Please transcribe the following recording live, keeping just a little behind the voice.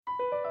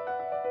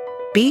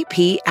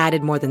BP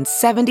added more than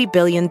 $70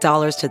 billion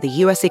to the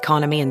U.S.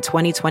 economy in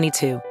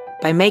 2022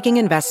 by making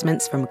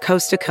investments from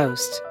coast to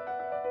coast.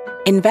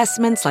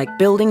 Investments like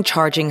building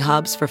charging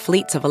hubs for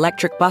fleets of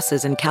electric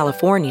buses in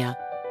California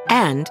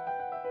and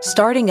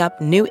starting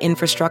up new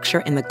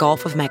infrastructure in the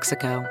Gulf of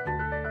Mexico.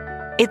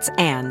 It's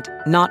and,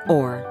 not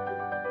or.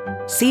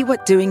 See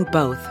what doing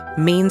both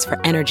means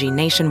for energy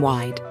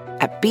nationwide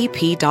at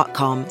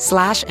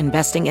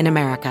bp.com/investing in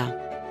America.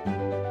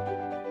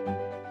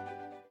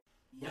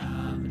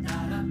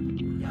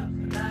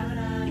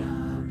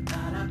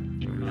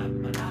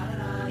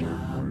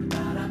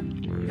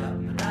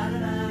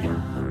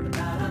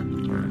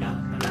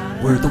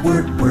 We're the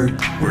word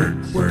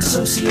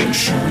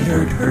association. We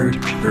heard.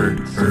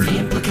 The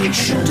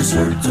implication.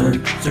 Dessert.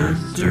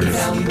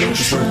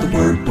 Evaluation.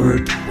 We're the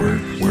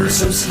word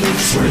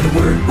association.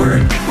 We're the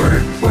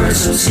word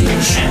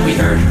association. We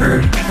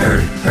heard.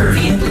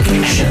 The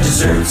implication.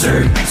 Dessert.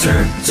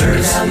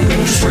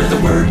 Evaluation. We're the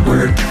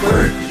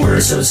word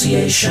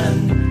association.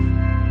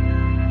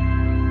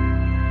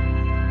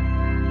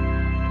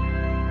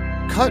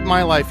 Cut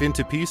my life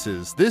into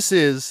pieces. This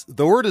is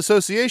the word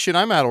association.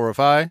 I'm Adel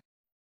Rafai.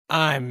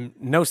 I'm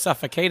no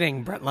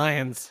suffocating Brett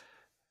Lyons.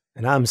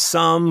 And I'm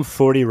some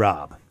 40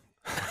 Rob.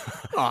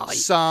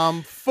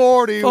 Some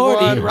 41.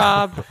 40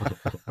 Rob.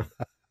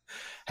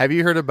 Have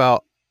you heard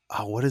about,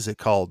 what is it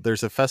called?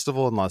 There's a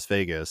festival in Las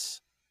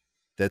Vegas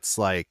that's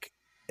like,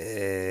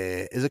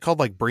 is it called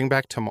like Bring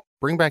Back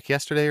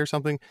Yesterday or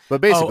something?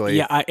 But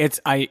basically. I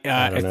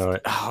don't know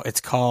it.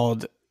 It's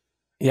called,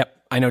 yep,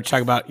 I know what you're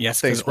talking about.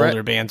 Yes, because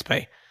older bands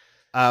pay.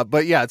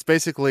 But yeah, it's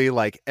basically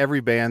like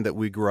every band that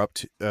we grew up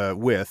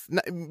with.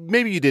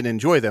 Maybe you didn't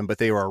enjoy them, but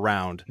they were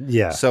around.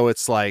 Yeah. So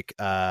it's like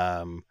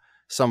Sum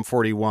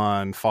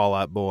 41, Fall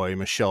Out Boy,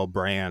 Michelle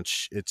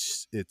Branch.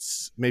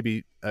 It's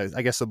maybe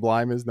I guess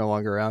Sublime is no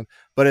longer around,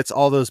 but it's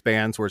all those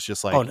bands where it's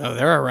just like, oh no,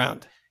 they're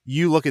around.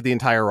 You look at the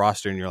entire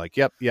roster and you're like,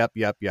 yep,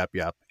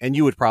 and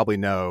you would probably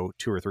know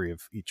 2 or 3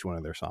 of each one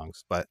of their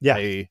songs. But yeah,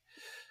 I'd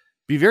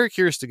be very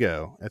curious to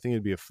go. I think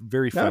it'd be a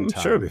very fun time.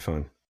 I'm sure it'd be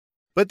fun.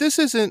 But this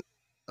isn't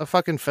a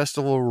fucking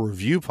festival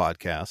review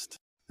podcast,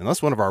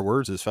 unless one of our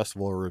words is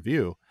festival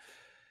review.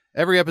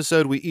 Every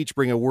episode, we each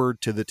bring a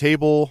word to the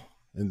table,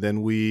 and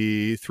then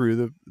we,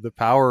 through the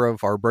power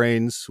of our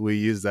brains, we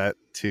use that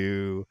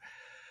to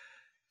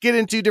get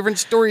into different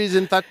stories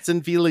and thoughts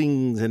and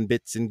feelings and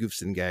bits and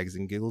goofs and gags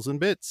and giggles and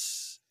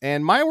bits.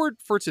 And my word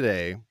for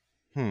today,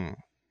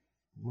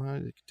 well,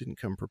 it didn't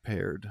come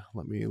prepared.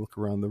 Let me look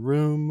around the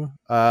room.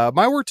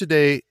 My word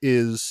today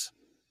is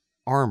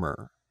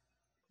armor.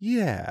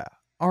 Yeah.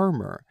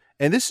 Armor.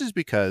 And this is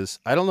because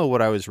I don't know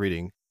what I was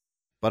reading,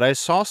 but I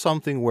saw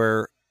something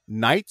where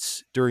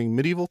knights during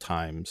medieval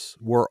times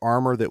wore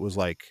armor that was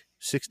like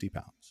 60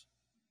 pounds.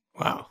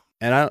 Wow.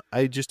 And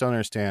I just don't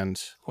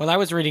understand. Well, I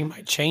was reading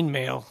my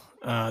chainmail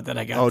that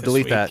I got. Oh, this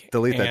delete week, that.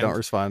 Delete that. Don't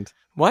respond.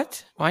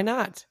 What? Why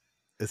not?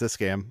 It's a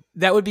scam.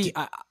 That would be.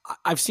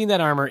 I've seen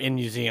that armor in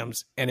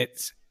museums, and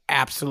it's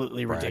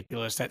absolutely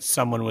ridiculous that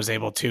someone was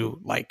able to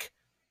like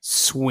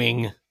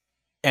swing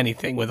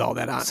anything with all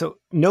that on. So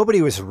nobody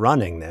was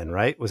running then,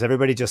 right? Was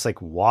everybody just like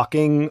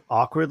walking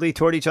awkwardly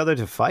toward each other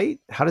to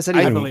fight? How does that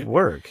even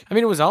work? I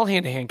mean, it was all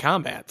hand-to-hand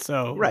combat,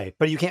 so... Right,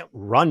 but you can't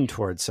run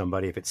towards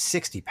somebody if it's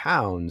 60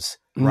 pounds.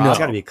 Rob, it's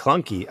got to be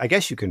clunky. I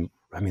guess you can...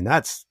 I mean,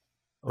 that's...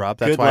 Rob,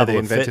 that's why they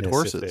invented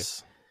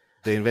horses.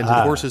 They invented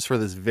horses for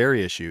this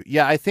very issue.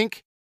 Yeah, I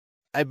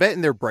bet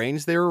in their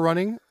brains they were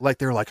running. Like,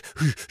 they were like...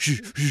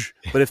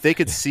 but if they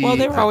could see... Well,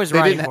 they were always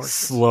riding horses.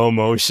 Slow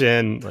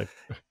motion, like...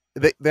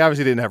 They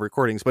obviously didn't have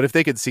recordings, but if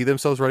they could see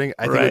themselves running,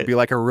 I think it'd be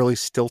like a really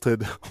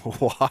stilted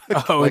walk.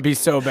 Oh, it would be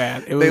so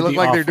bad. They look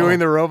like they're doing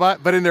the robot,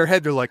 but in their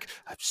head, they're like,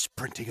 I'm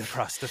sprinting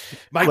across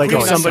my like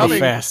queen, somebody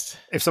fast.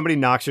 If somebody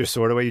knocks your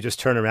sword away, you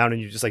just turn around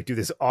and you just like do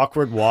this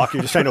awkward walk.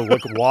 You're just trying to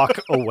walk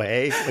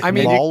away. Like I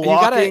mean, mall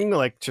walking,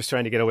 like just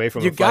trying to get away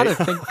from. You got to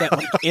think that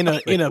like in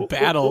a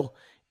battle,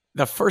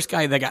 the first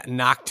guy that got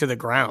knocked to the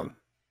ground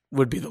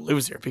would be the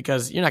loser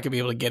because you're not going to be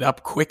able to get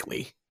up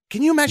quickly.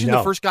 Can you imagine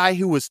the first guy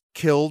who was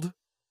killed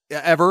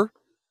ever?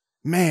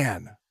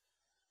 Man,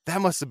 that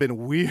must have been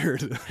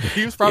weird.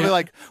 He was probably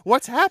like,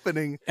 what's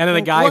happening? And then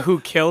the guy who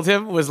killed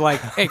him was like,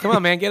 hey, come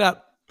on, man, get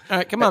up. All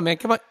right, come on, man,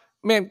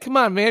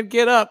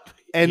 get up.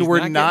 And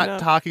we're not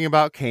talking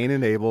about Cain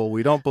and Abel.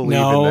 We don't believe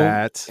in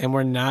that. And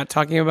we're not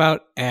talking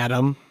about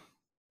Adam.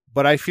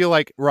 But I feel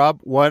like,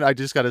 Rob, I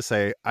just got to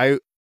say,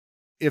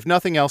 if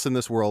nothing else in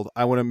this world,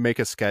 I want to make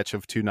a sketch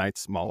of 2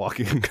 knights mall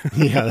walking.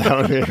 Yeah, that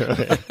would be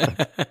really...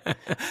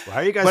 Why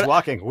are you guys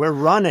walking? We're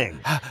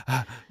running.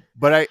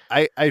 But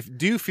I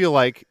do feel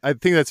like, I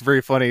think that's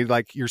very funny.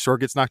 Like your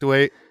sword gets knocked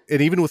away.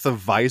 And even with a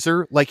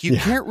visor, like you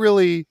can't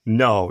really.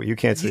 No, you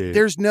can't see.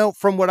 There's no,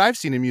 from what I've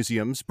seen in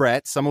museums,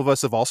 Brett, some of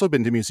us have also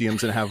been to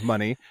museums and have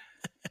money.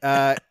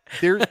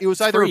 It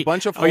was either a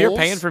bunch of holes. Oh, you're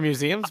paying for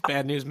museums?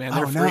 Bad news, man.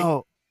 They're free.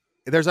 No.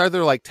 There's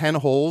either like 10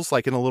 holes,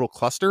 like in a little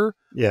cluster,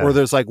 or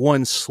there's like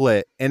one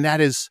slit. And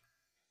that's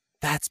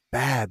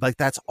bad. Like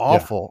that's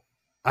awful.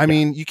 I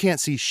mean, you can't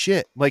see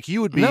shit. Like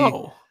you would be.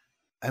 No.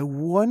 I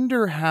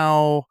wonder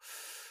how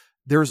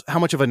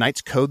much of a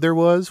Knight's Code there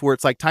was, where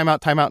it's like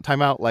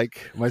timeout,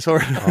 like my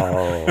sword.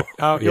 Oh,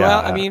 yeah.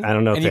 Well, I mean, I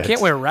don't know. And you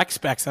can't wear rec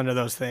specs under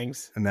those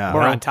things, No.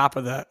 or on top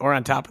of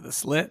the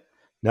slit.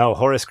 No,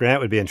 Horace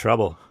Grant would be in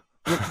trouble.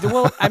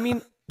 Well, I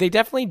mean, they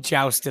definitely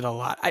jousted a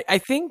lot. I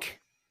think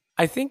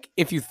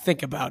if you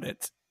think about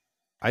it,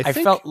 I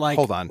felt like.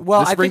 Hold on.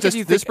 Well,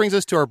 this brings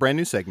us to our brand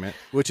new segment,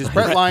 which is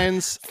Brett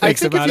Lyons. I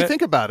think if you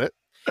think about it,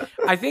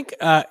 I think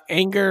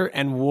anger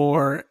and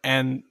war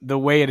and the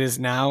way it is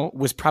now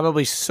was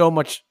probably so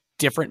much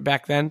different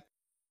back then,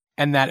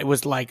 and that it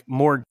was like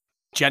more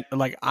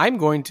like, I'm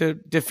going to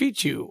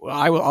defeat you,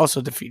 I will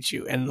also defeat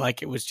you, and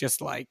like it was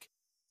just like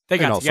they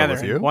got together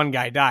and one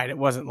guy died. It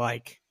wasn't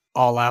like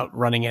all out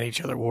running at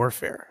each other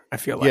warfare. I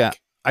feel like. Yeah,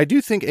 I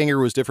do think anger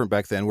was different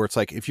back then, where it's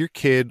like if your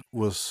kid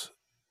was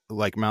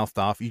like mouthed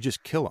off, you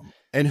just kill him.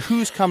 And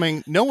who's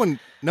coming? No one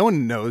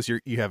knows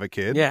you have a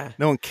kid. Yeah,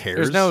 no one cares.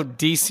 There's no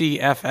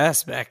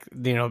DCFS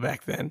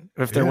back then.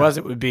 If there was,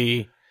 it would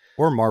be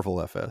or Marvel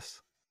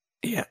FS.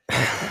 Yeah.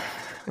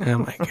 Oh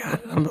my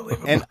god,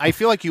 unbelievable. And I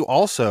feel like you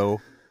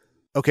also.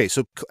 Okay,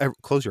 so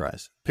close your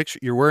eyes. Picture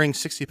you're wearing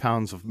 60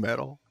 pounds of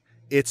metal.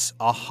 It's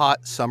a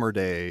hot summer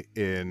day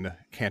in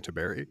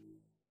Canterbury.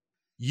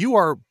 You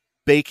are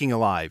baking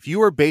alive.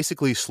 You are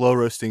basically slow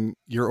roasting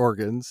your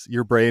organs,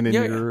 your brain, and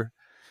your.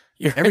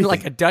 You're everything. In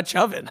like a Dutch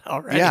oven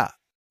already. Yeah.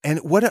 And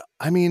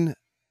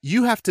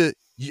you have to,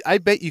 I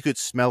bet you could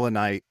smell a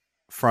night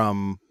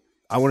from,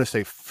 I want to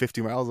say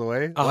 50 miles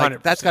away. 100%.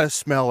 Like, that's got to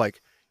smell like,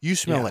 you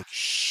smell like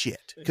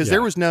shit. Because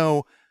there was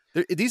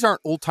these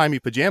aren't old timey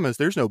pajamas.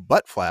 There's no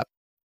butt flap.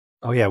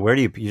 Oh yeah. Where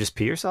do you just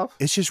pee yourself?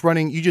 It's just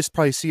running. You just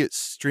probably see it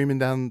streaming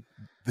down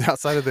the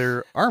outside of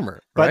their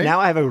armor. But right? now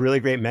I have a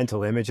really great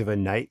mental image of a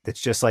knight that's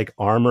just like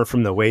armor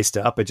from the waist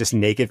up, but just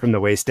naked from the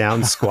waist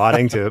down,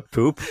 squatting to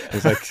poop.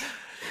 It's like...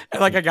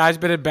 Like a guy's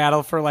been in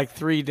battle for like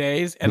 3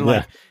 days, and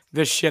like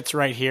this shit's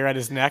right here at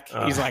his neck.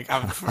 He's like,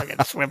 I'm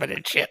fucking swimming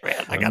in shit,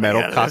 man. I got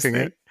metal cocking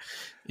it.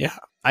 Yeah,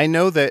 I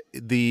know that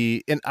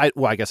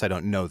I guess I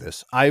don't know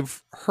this.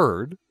 I've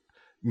heard,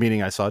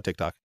 meaning I saw a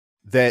TikTok,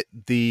 that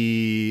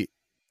the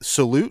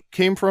salute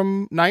came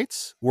from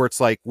knights, where it's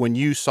like when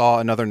you saw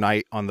another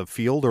knight on the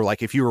field, or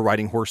like if you were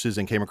riding horses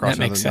and came across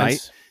another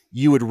knight,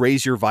 you would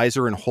raise your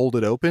visor and hold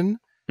it open.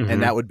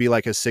 And that would be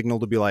like a signal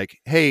to be like,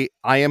 hey,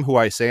 I am who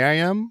I say I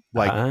am.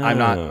 Like,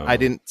 I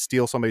didn't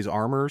steal somebody's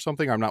armor or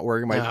something. I'm not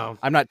wearing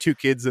I'm not two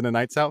kids in a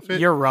knight's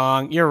outfit. You're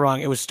wrong.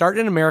 It was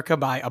started in America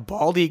by a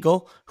bald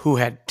eagle who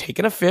had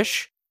taken a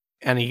fish,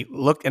 and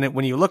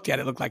when you looked at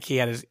it, it looked like he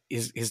had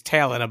his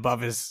tail in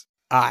above his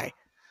eye.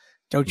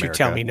 Don't you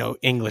tell me no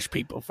English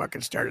people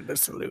fucking started the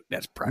salute.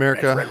 That's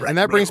America. Red, and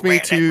that brings me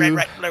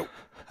to blue.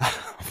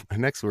 my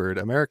next word,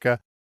 America.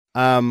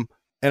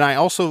 And I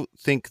also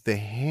think the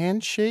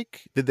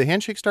handshake. Did the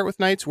handshake start with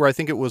knights? Where I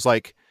think it was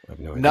like. I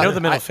know the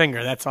middle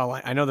finger. That's all.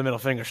 I know the middle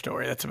finger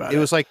story. That's about it. It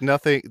was like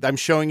nothing. I'm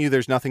showing you.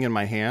 There's nothing in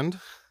my hand.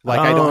 Like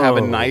I don't have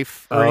a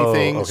knife or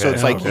anything. Okay. So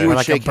it's like you would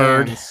like shake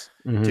hands.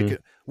 Mm-hmm.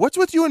 What's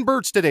with you and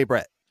birds today,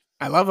 Brett?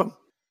 I love them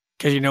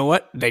because you know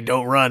what? They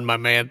don't run, my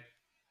man.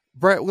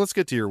 Brett, let's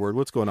get to your word.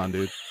 What's going on,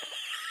 dude?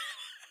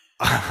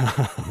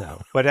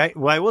 No, but I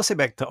will say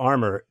back to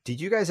armor.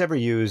 Did you guys ever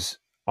use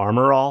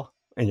Armor All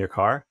in your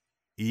car?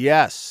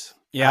 Yes.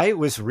 Yeah. That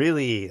was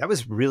really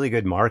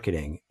good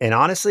marketing. And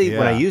honestly,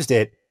 when I used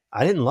it,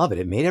 I didn't love it.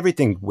 It made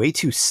everything way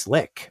too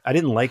slick. I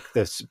didn't like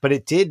this, but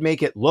it did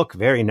make it look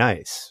very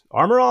nice.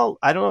 Armor All,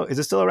 I don't know. Is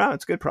it still around?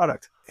 It's a good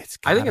product.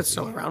 I think it's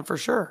still around for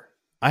sure.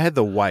 I had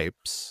the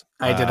wipes.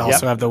 I did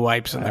also have the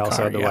wipes in the car. I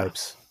also had the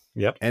wipes.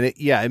 Yep. And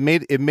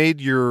it made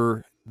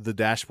the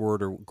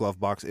dashboard or glove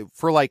box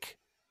for like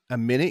a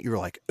minute. You were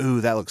like,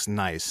 ooh, that looks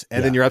nice.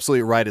 And then you're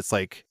absolutely right. It's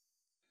like,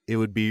 it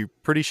would be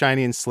pretty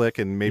shiny and slick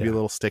and maybe a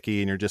little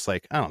sticky. And you're just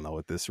like, I don't know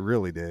what this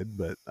really did,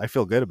 but I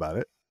feel good about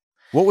it.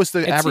 What was the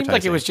advertising? It seemed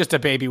like it was just a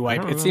baby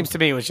wipe. It seems to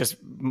me it was just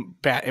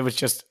bad. It was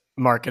just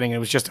marketing. It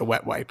was just a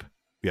wet wipe.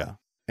 Yeah.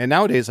 And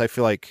nowadays I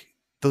feel like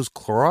those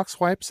Clorox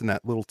wipes in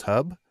that little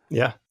tub.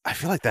 Yeah. I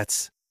feel like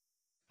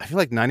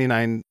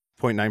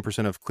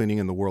 99.9% of cleaning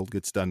in the world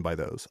gets done by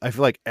those. I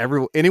feel like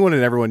anyone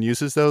and everyone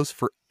uses those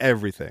for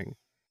everything.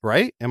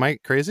 Right? Am I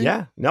crazy?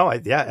 Yeah. No,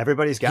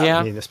 everybody's got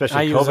I mean,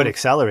 especially COVID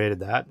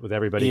accelerated that with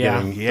everybody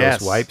getting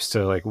those wipes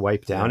to like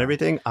wipe down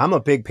everything. I'm a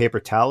big paper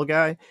towel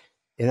guy.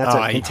 And that's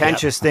a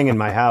contentious thing in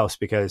my house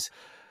because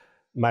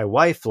my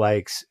wife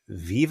likes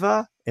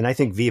Viva and I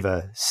think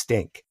Viva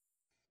stink.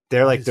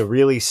 They're like the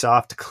really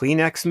soft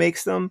Kleenex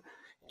makes them.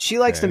 She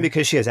likes them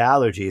because she has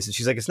allergies and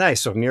she's like, it's nice.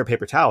 So near a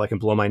paper towel, I can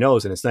blow my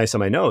nose and it's nice on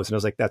my nose. And I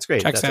was like, that's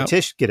great.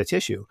 Get a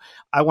tissue.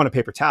 I want a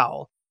paper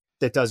towel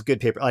that does good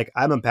paper. Like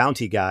I'm a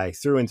Bounty guy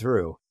through and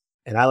through.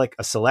 And I like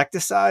a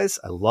Selecticize.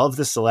 I love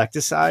the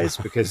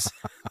Selecticize because,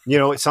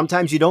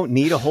 sometimes you don't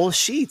need a whole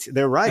sheet.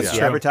 They're right.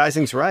 The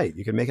advertising's right.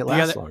 You can make it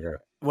last longer.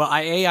 Well,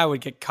 I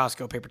would get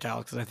Costco paper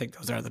towels because I think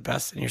those are the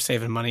best and you're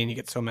saving money and you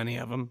get so many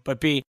of them.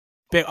 But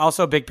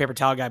also a big paper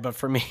towel guy. But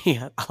for me,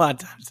 a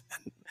lot of times,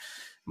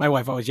 my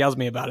wife always yells at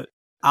me about it.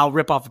 I'll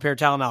rip off the paper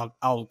towel and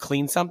I'll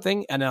clean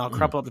something, and then I'll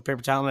crumple up the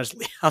paper towel and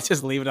I'll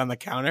just leave it on the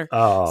counter.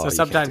 Oh, so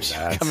sometimes you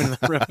come into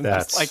the room and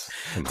there's like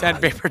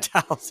 10 paper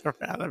towels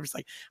around. I'm just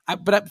like,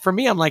 but for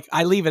me, I'm like,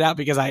 I leave it out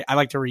because I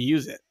like to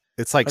reuse it.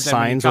 It's like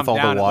signs with all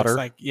the water.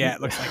 It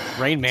looks like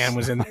Rain Man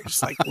was in there,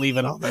 just like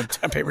leaving all the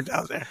 10 paper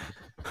towels there.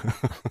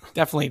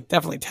 definitely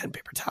 10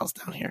 paper towels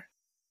down here.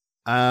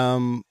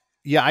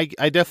 Yeah,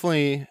 I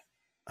definitely.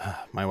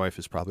 My wife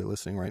is probably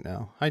listening right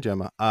now. Hi,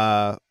 Gemma.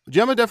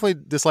 Gemma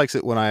definitely dislikes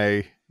it when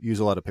I use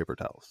a lot of paper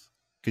towels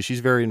because she's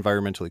very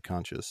environmentally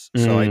conscious.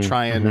 So I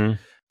try and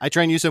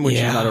use them when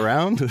she's not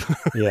around.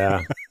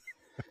 Yeah.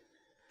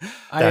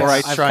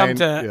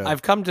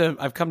 I've come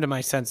to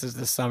my senses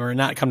this summer.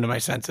 Not come to my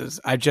senses.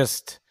 I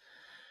just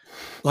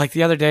like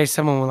the other day,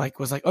 someone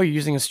was like, "Oh, you're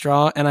using a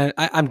straw," and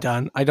I'm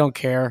done. I don't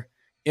care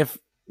if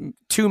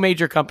 2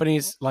 major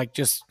companies like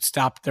just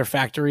stopped their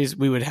factories.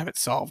 We would have it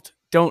solved.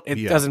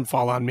 Doesn't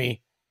fall on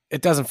me.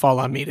 It doesn't fall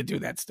on me to do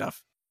that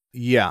stuff.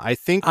 Yeah, I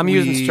think I'm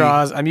using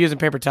straws. I'm using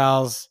paper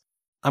towels.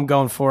 I'm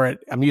going for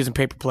it. I'm using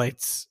paper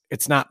plates.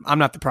 I'm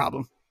not the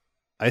problem.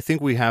 I think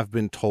we have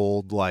been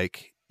told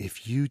like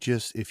if you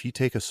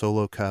take a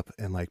Solo cup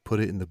and like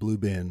put it in the blue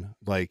bin,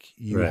 like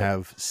you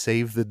have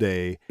saved the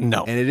day.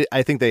 No, and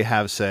I think they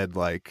have said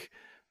like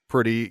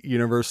pretty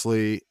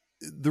universally.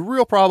 The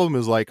real problem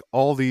is like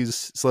all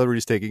these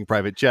celebrities taking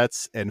private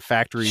jets and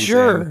factories.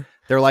 Sure. And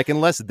they're like,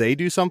 unless they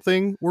do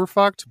something, we're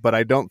fucked. But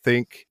I don't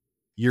think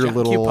your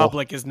little Q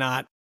Public is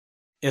not,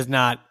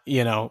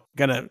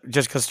 gonna,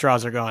 just because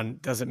straws are gone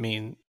doesn't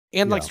mean,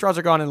 and like straws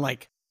are gone in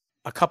like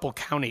a couple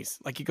counties.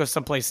 Like you go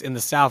someplace in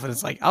the South and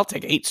it's like, I'll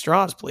take 8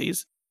 straws,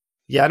 please.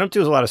 Yeah, I don't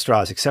do a lot of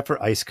straws except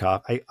for iced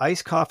coffee.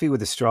 Iced coffee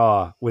with a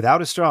straw.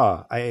 Without a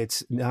straw,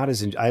 it's not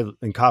as.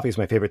 And coffee is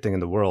my favorite thing in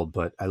the world.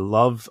 But I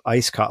love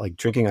like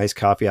drinking iced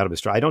coffee out of a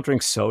straw. I don't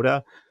drink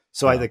soda,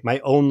 so I like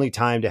my only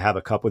time to have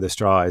a cup with a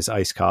straw is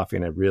iced coffee,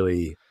 and I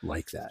really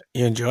like that.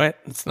 You enjoy it?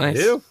 It's nice.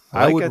 I do.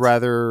 I would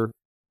rather.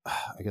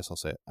 I guess I'll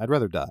say it. I'd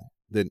rather die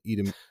than eat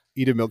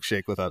a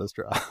milkshake without a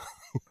straw.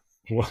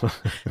 What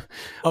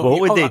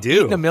would they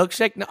do? Eating a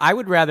milkshake? No, I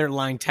would rather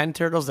line 10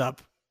 turtles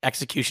up,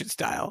 execution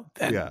style.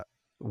 Than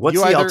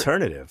What's the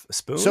alternative? A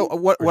spoon? So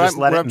what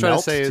I'm trying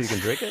to say is so you can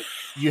drink it?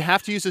 You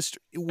have to use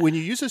when you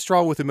use a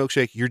straw with a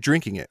milkshake, you're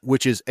drinking it,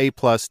 which is A+,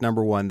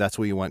 number 1. That's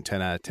what you want,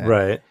 10 out of 10.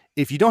 Right.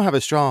 If you don't have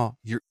a straw,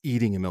 you're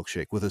eating a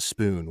milkshake with a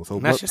spoon,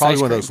 probably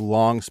one of those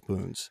long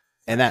spoons.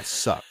 And that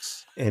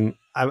sucks. And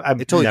I've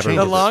totally never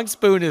the long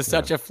spoon is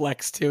such a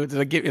flex too.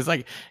 It's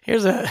like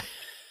here's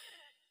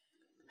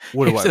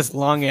this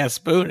long ass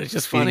spoon. It's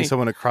just feeding funny.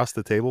 Someone across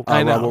the table.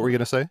 I know. Rob, what were you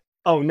gonna say?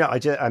 Oh no,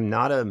 I'm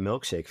not a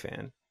milkshake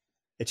fan.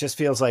 It just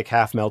feels like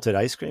half melted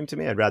ice cream to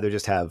me. I'd rather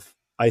just have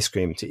ice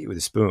cream to eat with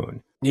a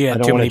spoon. Yeah,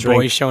 too many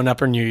boys showing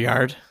up in your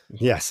yard.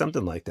 Yeah,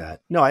 something like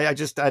that. No, I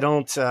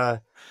don't. I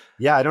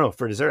don't know.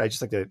 For dessert, I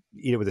just like to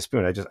eat it with a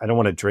spoon. I don't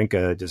want to drink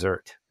a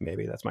dessert.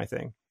 Maybe that's my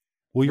thing.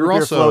 Well, you're root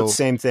beer also floats,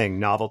 same thing.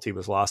 Novelty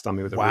was lost on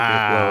me with a root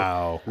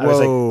beer float. I was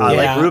like, I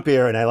like root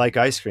beer and I like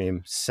ice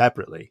cream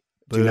separately.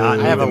 Do not.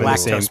 I have a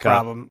lactose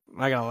problem.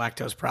 I got a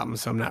lactose problem,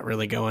 so I'm not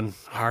really going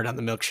hard on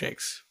the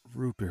milkshakes.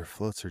 Root beer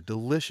floats are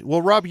delicious.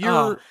 Well, Rob,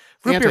 root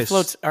beer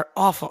floats are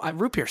awful.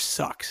 Root beer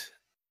sucks.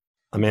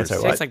 I'm anti.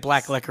 It tastes like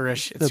black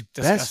licorice. It's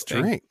the best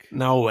drink.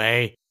 No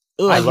way.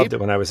 I loved it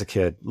when I was a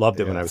kid. Loved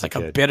it when I was a kid.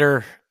 Like a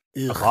bitter.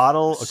 A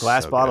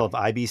glass bottle of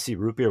IBC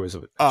root beer was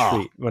a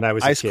treat when I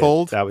was a kid. Ice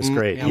cold? That was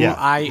great.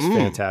 Yeah, it's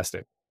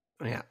fantastic.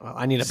 Yeah, well,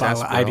 I need a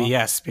bottle of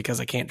IBS because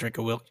I can't drink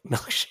a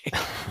milkshake.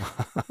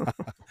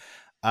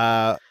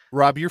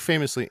 Rob, you're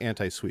famously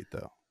anti-sweet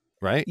though,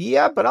 right?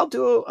 Yeah, but I'll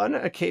do an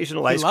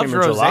occasional ice cream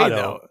or rosé, gelato.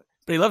 Though.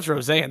 But he loves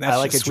rosé, and that's I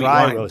like just a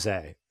dry wine.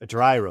 rosé. A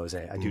dry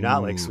rosé. I do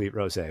not like sweet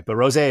rosé, but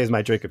rosé is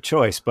my drink of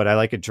choice. But I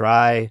like a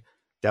dry.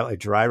 That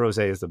dry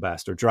rosé is the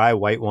best, or dry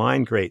white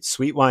wine. Great.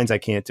 Sweet wines I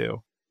can't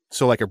do.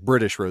 So like a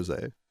British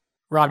rosé.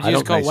 Rob, do you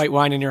just call white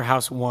wine in your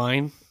house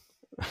wine?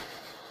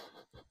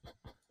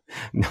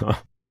 No.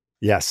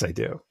 Yes, I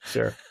do.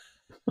 Sure.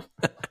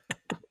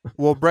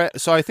 Well, Brett,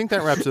 so I think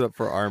that wraps it up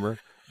for Armor.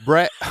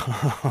 Brett,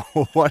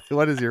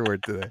 what is your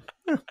word today?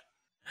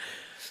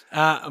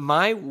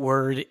 My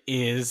word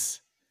is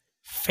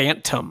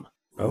phantom.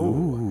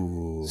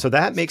 Oh. So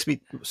that makes me,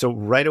 so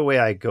right away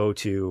I go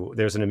to,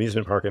 there's an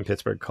amusement park in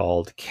Pittsburgh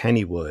called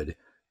Kennywood,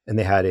 and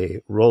they had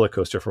a roller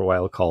coaster for a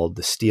while called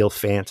the Steel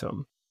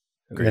Phantom.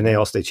 Great. And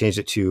they changed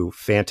it to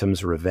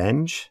Phantom's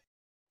Revenge.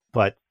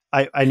 But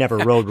I never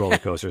rode roller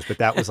coasters, but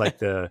that was like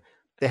they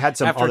had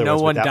some after other no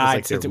ones, one that died was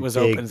like since it was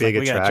big, open. Big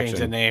we gotta attraction. Change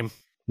the name.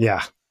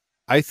 Yeah.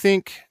 I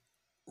think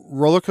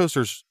roller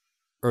coasters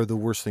are the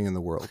worst thing in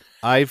the world.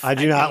 I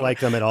do not like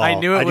them at all. I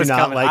knew it was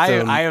coming. Like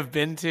I have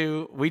been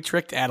to. We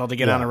tricked Adel to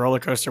get on a roller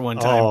coaster one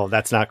time. Oh,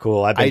 that's not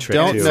cool. I've been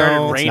tricked too. It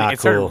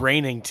started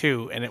raining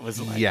too, and it was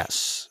like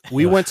yes.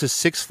 We went to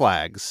Six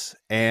Flags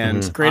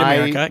and Great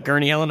America,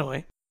 Gurnee,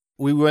 Illinois.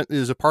 We went. It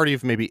was a party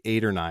of maybe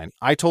 8 or 9.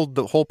 I told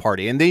the whole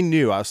party, and they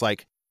knew. I was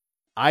like,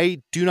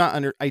 I do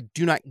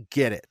not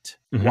get it.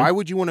 Mm-hmm. Why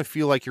would you want to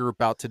feel like you're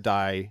about to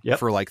die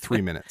for like 3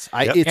 minutes?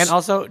 And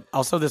also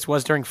this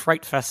was during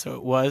Fright Fest,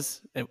 so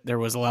there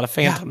was a lot of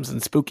phantoms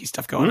and spooky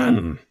stuff going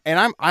on.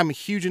 And I'm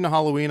huge into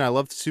Halloween. I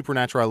love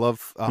Supernatural. I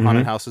love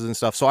haunted houses and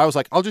stuff. So I was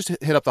like, I'll just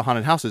hit up the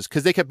haunted houses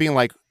because they kept being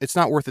like, it's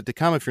not worth it to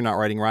come if you're not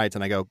riding rides.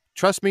 And I go,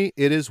 trust me,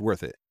 it is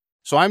worth it.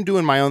 So I'm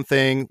doing my own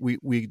thing.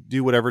 We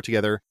do whatever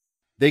together.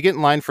 They get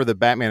in line for the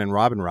Batman and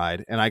Robin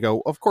ride, and I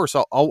go, of course,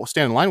 I'll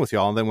stand in line with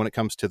y'all. And then when it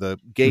comes to the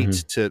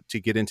gate to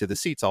get into the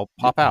seats, I'll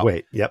pop out.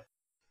 Wait, yep.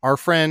 Our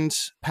friend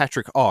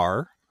Patrick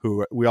R.,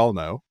 who we all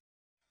know,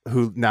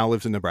 who now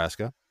lives in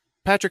Nebraska,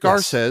 Patrick R.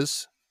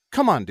 says,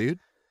 come on, dude,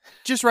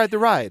 just ride the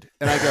ride.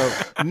 And I go,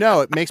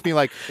 no, it puts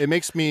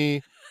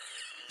me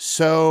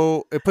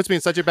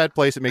in such a bad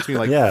place. It makes me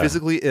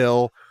physically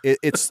ill.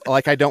 It's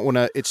like, I don't want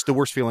to, it's the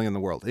worst feeling in the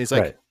world. And he's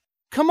like,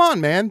 come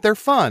on, man, they're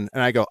fun.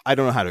 And I go, I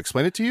don't know how to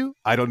explain it to you.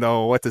 I don't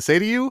know what to say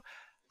to you.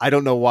 I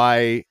don't know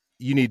why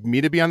you need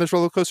me to be on this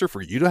roller coaster for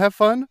you to have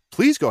fun.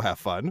 Please go have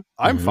fun.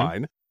 I'm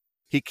fine.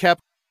 He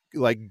kept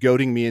like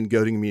goading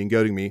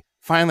me.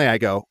 Finally, I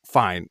go,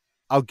 fine,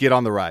 I'll get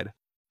on the ride.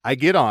 I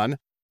get on.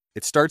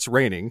 It starts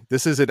raining.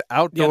 This is an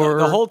outdoor.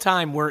 The whole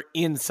time we're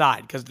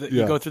inside because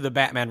you go through the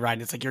Batman ride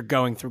and it's like you're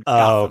going through.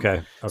 Oh,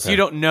 okay. So you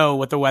don't know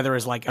what the weather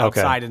is like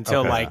outside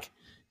until like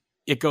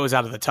it goes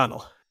out of the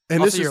tunnel. And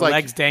also, this is your like,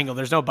 legs dangle.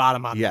 There's no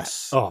bottom on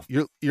yes. that. Oh,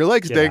 your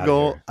legs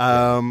dangle.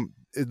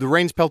 The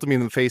rain's pelting me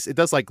in the face. It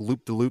does like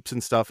loop the loops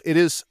and stuff. It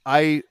is.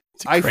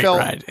 It's a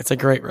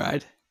great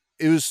ride.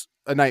 It was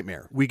a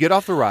nightmare. We get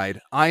off the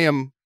ride. I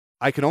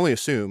can only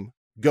assume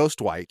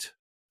ghost white.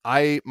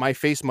 My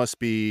face must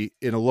be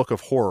in a look of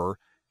horror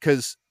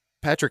because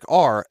Patrick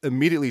R.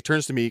 immediately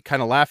turns to me,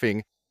 kind of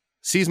laughing,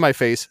 sees my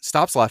face,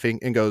 stops laughing,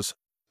 and goes,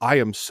 "I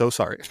am so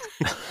sorry."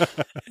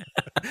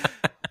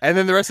 And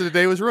then the rest of the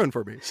day was ruined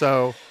for me.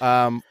 So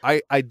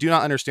I do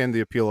not understand the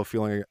appeal of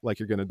feeling like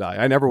you're going to die.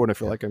 I never want to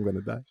feel like I'm going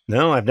to die.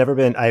 No, I've never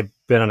been. I've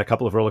been on a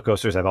couple of roller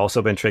coasters. I've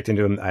also been tricked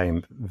into them.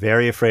 I'm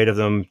very afraid of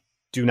them.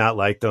 Do not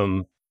like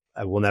them.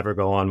 I will never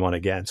go on one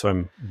again. So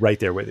I'm right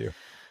there with you.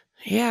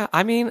 Yeah,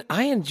 I mean,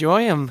 I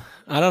enjoy them.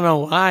 I don't know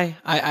why.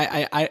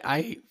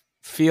 I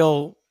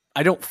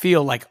don't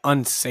feel like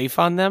unsafe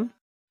on them.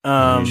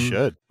 You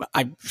should.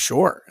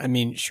 Sure,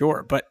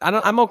 but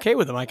I'm okay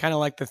with them. I kind of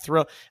like the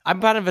thrill.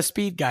 I'm kind of a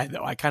speed guy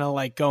though. I kind of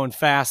like going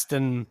fast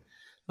and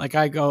like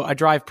I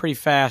drive pretty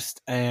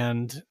fast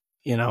and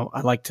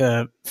I like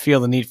to feel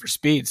the need for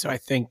speed. So I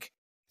think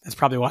that's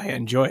probably why I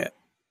enjoy it.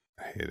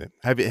 I hate it.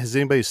 Has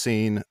anybody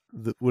seen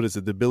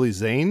the Billy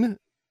Zane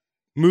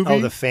movie?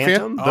 Oh, the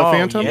Phantom? The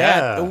Phantom?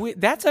 Yeah.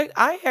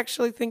 I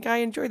actually think I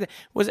enjoyed that.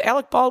 Was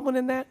Alec Baldwin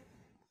in that?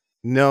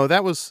 No,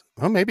 that was,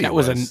 maybe that it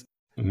was.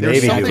 Maybe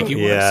something he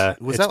was.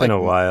 Was it's that been like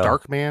a while.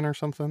 Dark Man or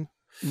something?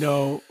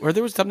 No, or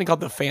there was something called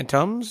The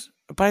Phantoms,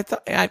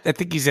 but I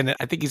think he's in it.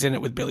 I think he's in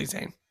it with Billy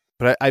Zane.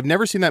 But I've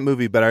never seen that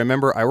movie, but I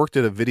remember I worked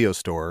at a video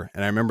store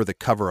and I remember the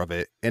cover of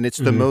it. And it's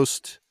the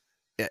most,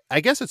 I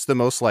guess it's the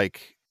most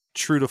like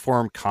true to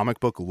form comic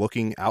book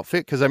looking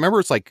outfit. Cause I remember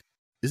it's like,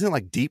 isn't it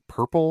like deep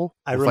purple?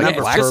 I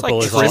remember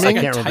purple. It's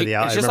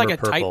just like a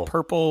tight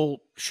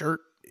purple shirt.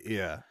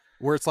 Yeah.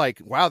 Where it's like,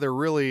 wow, they're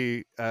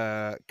really,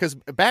 because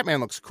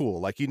Batman looks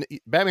cool. Like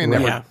Batman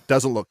never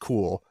doesn't look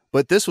cool,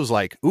 but this was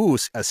like, ooh,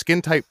 a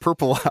skin tight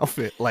purple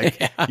outfit. Like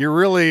you're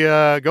really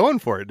going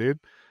for it, dude.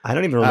 I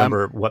don't even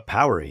remember what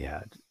power he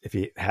had, if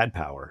he had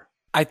power.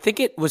 I think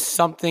it was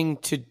something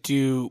to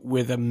do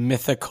with a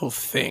mythical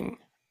thing,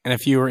 and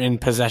if you were in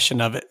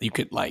possession of it, you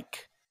could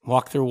like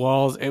walk through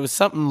walls. It was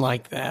something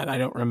like that. I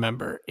don't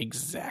remember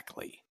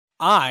exactly.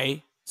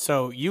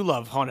 So you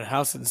love haunted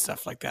houses and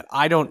stuff like that.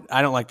 I don't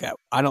like that.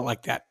 I don't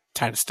like that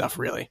kind of stuff,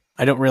 really.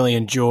 I don't really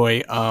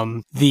enjoy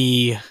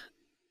the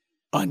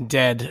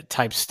undead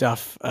type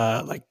stuff,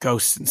 like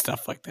ghosts and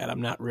stuff like that.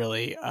 I'm not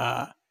really,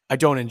 I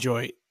don't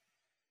enjoy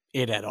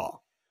it at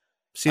all.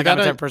 See, I'm the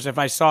type of person, if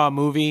I saw a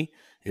movie,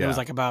 it was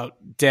like about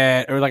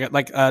dead or like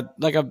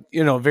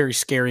a very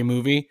scary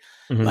movie,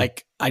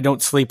 like I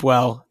don't sleep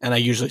well, and I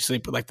usually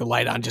sleep with like the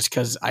light on just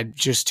because I'm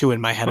just too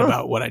in my head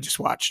about what I just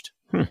watched.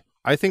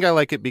 I think I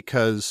like it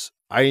because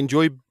I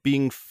enjoy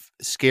being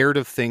scared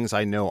of things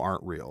I know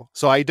aren't real.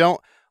 So I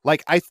don't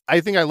like, I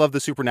think I love the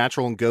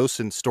supernatural and ghosts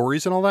and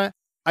stories and all that.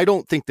 I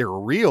don't think they're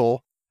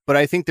real, but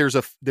I think there's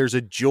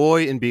a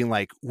joy in being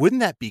like,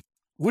 wouldn't that be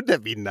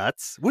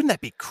nuts? Wouldn't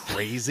that be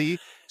crazy?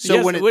 So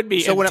yes, when it would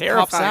be, so when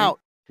terrifying.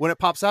 it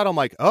pops out, I'm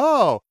like,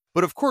 oh,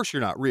 but of course you're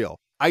not real.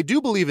 I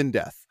do believe in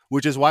death,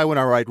 which is why when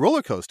I ride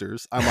roller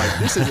coasters, I'm like,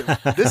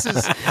 this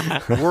is,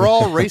 we're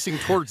all racing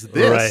towards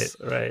this.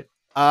 Right.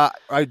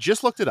 I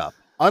just looked it up.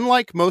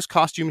 Unlike most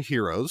costume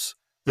heroes,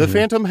 the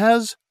Phantom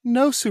has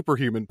no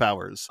superhuman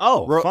powers.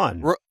 Oh,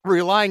 fun.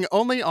 Relying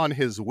only on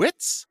his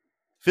wits,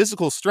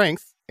 physical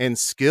strength, and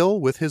skill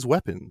with his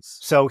weapons.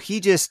 So he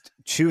just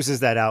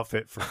chooses that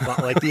outfit for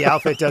fun. Like the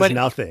outfit does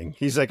nothing.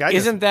 He's like, I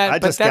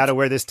just got to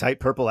wear this tight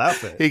purple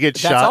outfit. He gets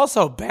shot. That's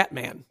also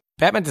Batman.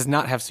 Batman does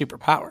not have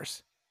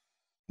superpowers.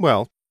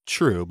 Well,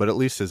 True, but at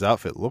least his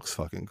outfit looks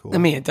fucking cool. I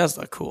mean, it does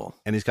look cool.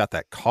 And he's got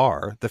that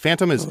car. The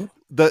Phantom is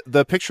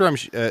the picture.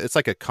 It's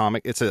like a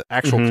comic. It's an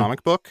actual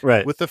comic book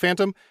with the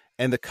Phantom,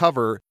 and the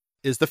cover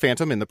is the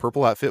Phantom in the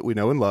purple outfit we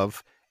know and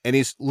love, and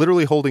he's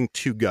literally holding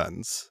 2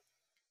 guns.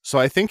 So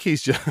I think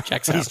he's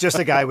just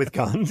a guy with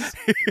guns.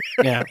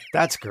 Yeah,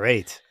 that's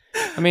great.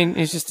 I mean,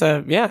 he's just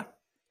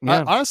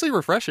honestly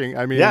refreshing.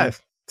 I mean,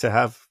 to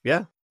have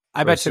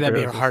I bet you that'd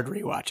be a hard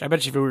rewatch. I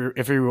bet you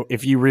if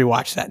you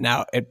rewatch that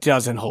now, it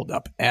doesn't hold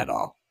up at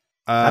all.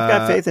 I've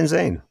got faith in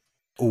Zane.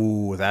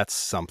 Ooh, that's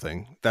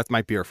something. That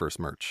might be our first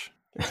merch.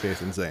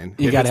 Faith in Zane.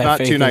 If it's not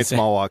 2 nights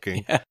mall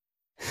walking. Yeah.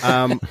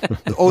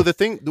 The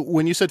thing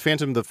when you said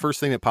Phantom, the first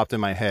thing that popped in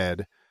my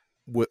head,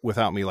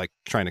 without me like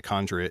trying to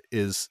conjure it,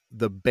 is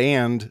the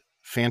band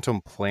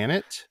Phantom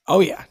Planet. Oh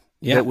yeah,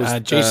 that was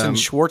Jason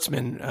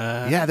Schwartzman.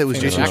 That was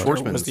Jason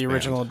Schwartzman was the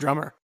original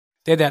drummer.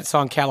 They had that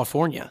song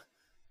California,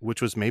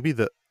 which was maybe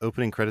the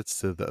opening credits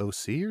to the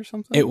OC or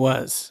something. It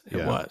was.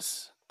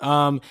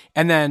 And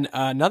then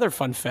another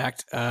fun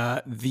fact: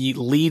 the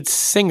lead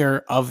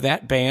singer of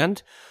that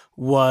band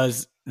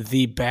was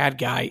the bad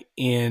guy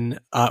in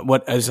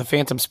what is a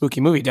Phantom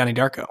spooky movie, Donnie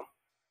Darko.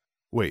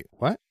 Wait,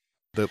 what?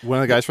 One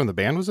of the guys from the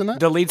band was in that?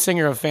 The lead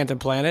singer of Phantom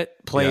Planet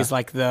plays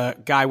like the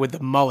guy with the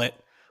mullet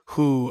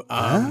who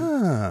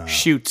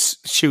shoots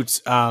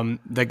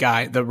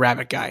the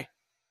rabbit guy.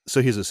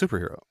 So he's a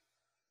superhero.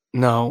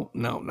 No.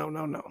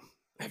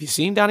 Have you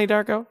seen Donnie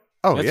Darko?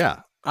 Oh,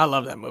 yeah. I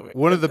love that movie.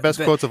 One of the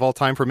best quotes of all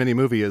time from any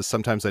movie is,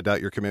 "Sometimes I doubt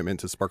your commitment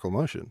to sparkle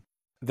motion."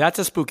 That's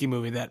a spooky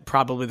movie that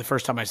probably the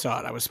first time I saw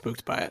it, I was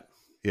spooked by it.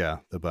 Yeah,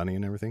 the bunny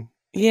and everything.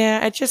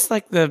 Yeah, it's just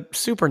like the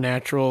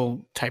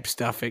supernatural type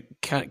stuff. It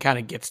kind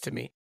of gets to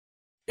me.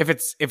 If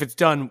it's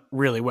done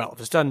really well, if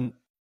it's done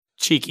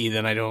cheeky,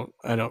 then I don't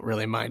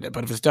really mind it.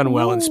 But if it's done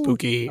well and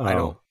spooky, I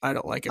don't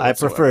like it whatsoever. I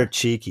prefer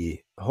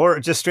cheeky. Horror,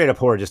 just straight up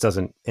horror, just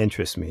doesn't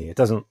interest me. It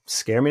doesn't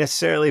scare me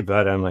necessarily,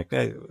 but I'm like,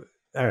 hey,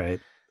 all right.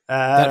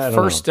 That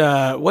first,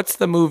 what's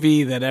the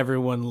movie that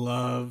everyone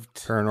loved?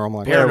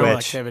 Paranormal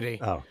Activity.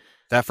 Oh.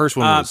 That first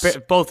one was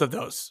both of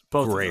those.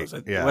 Great.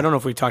 Yeah. I don't know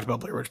if we talked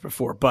about Blair Witch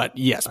before, but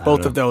yes,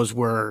 both of those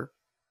were.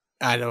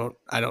 No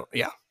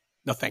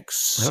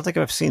thanks. I don't think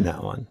I've seen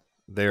that one.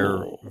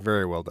 They're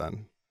very well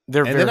done.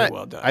 They're very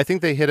well done. I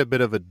think they hit a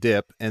bit of a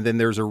dip, and then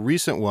there's a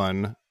recent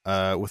one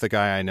with a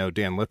guy I know,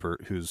 Dan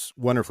Lippert, who's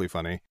wonderfully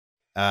funny,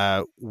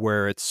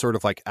 where it's sort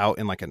of like out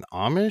in like an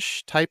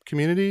Amish type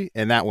community,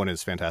 and that one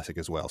is fantastic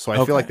as well. So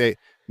I feel like they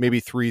maybe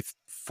 3,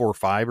 4,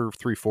 5 or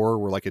 3, 4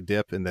 were like a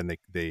dip, and then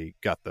they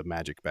got the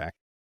magic back.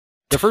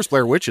 The first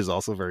Blair Witch is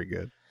also very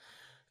good.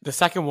 The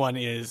second one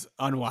is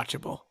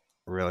unwatchable.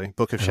 Really?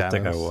 Book of Shadows.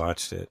 I think I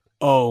watched it.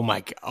 Oh my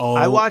god!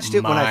 I watched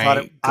it when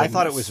I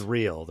thought it was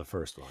real. The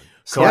first one,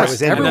 so I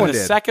was everyone did. The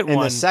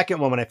second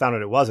one, when I found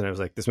out it wasn't, I was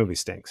like, "This movie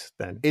stinks."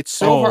 Then it's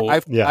so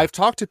hard. I've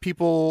talked to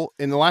people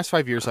in the last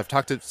 5 years. I've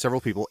talked to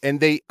several people, and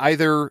they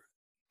either,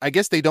 I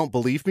guess, they don't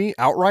believe me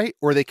outright,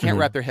 or they can't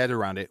wrap their head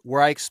around it.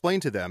 Where I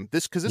explained to them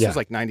this was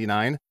like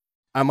 99.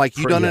 I'm like,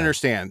 you don't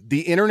understand.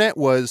 The internet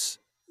was,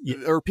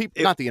 or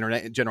people, not the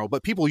internet in general,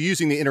 but people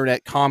using the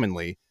internet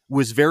commonly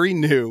was very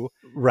new.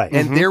 Right.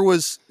 And there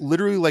was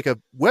literally like a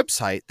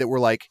website that were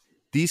like,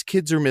 these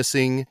kids are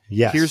missing.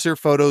 Yes. Here's their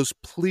photos.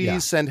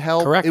 Please send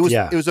help. Correct. It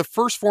was a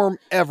first form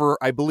ever,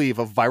 I believe,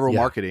 of viral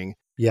marketing.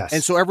 Yes.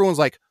 And so everyone's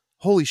like,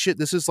 holy shit,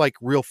 this is like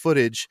real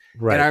footage.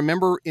 Right. And I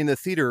remember in the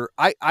theater,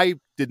 I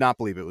did not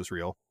believe it was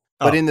real.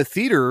 But in the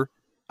theater,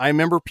 I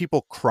remember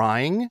people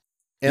crying.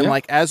 And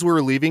like, as we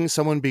were leaving,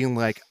 someone being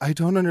like, I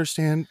don't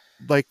understand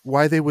like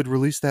why they would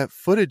release that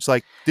footage.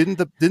 Like,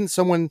 didn't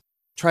someone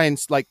try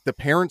and like the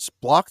parents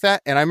block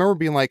that? And I remember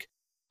being like,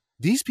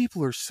 these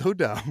people are so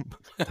dumb.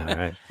 All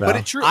right. Well, but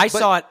it's true. I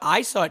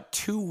saw it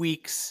 2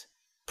 weeks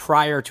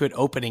prior to it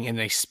opening in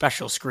a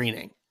special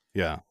screening.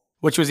 Yeah.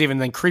 Which was even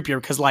then creepier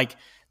because like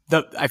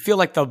I feel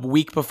like the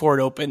week before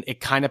it opened,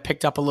 it kind of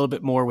picked up a little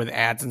bit more with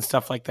ads and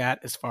stuff like that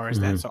as far as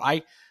that. So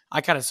I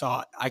kind of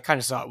saw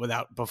it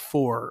without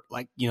before,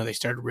 like, they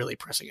started really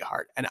pressing it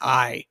hard. And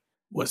I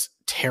was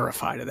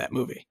terrified of that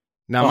movie.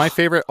 Now, my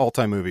favorite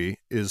all-time movie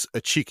is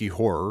a cheeky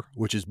horror,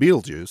 which is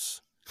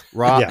Beetlejuice.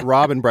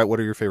 Rob and Brett, what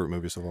are your favorite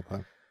movies of all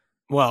time?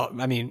 Well,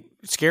 I mean,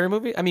 scary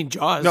movie? I mean,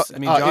 Jaws. No,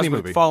 Jaws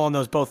would fall on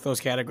both those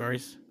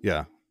categories.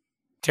 Yeah.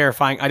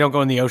 Terrifying. I don't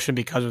go in the ocean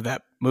because of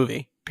that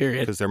movie,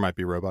 period. Because there might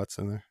be robots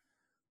in there?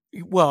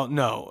 Well,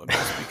 no,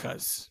 just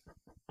because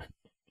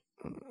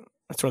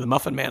that's where the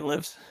Muffin Man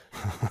lives.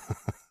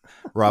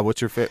 Rob,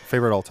 what's your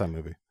favorite all-time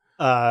movie?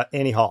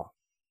 Annie Hall.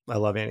 I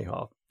love Annie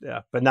Hall.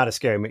 Yeah, but not a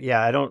scary movie.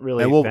 Yeah, I don't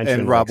really.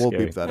 And Rob will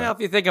beep that up.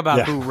 If you think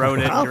about who wrote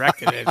it and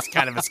directed it, it's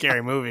kind of a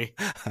scary movie.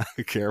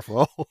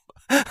 Careful.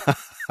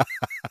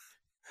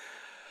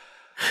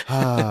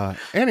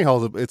 Annie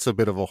Hall, it's a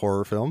bit of a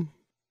horror film.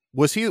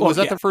 Was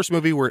that the first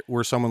movie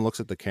where someone looks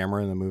at the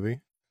camera in the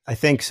movie? I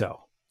think so.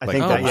 I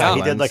think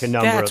he did like a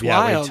number of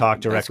where he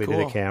talked directly to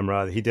the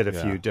camera. He did a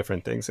few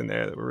different things in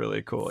there that were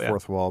really cool.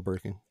 Fourth wall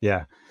breaking.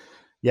 Yeah.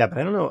 Yeah, but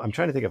I don't know. I'm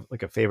trying to think of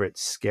like a favorite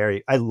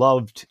scary. I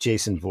loved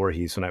Jason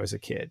Voorhees when I was a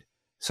kid.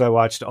 So I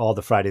watched all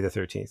the Friday the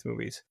 13th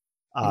movies.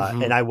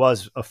 And I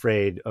was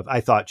afraid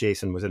I thought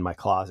Jason was in my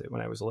closet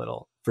when I was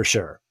little, for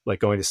sure. Like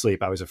going to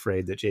sleep, I was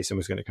afraid that Jason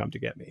was going to come to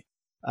get me.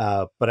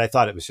 But I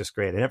thought it was just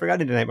great. I never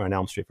got into Nightmare on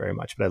Elm Street very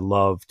much, but I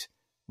loved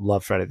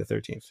Friday the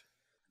 13th.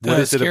 What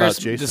is it about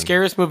Jason? The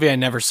scariest movie I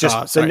never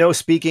saw. Just the no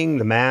speaking,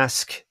 the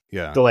mask.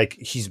 Yeah. The, like,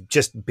 he's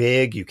just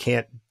big. You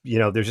can't,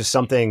 there's just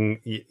something,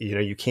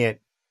 you can't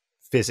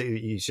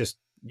physically,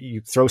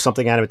 you throw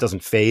something at him, it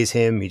doesn't phase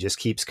him. He just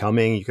keeps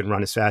coming. You can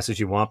run as fast as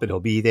you want, but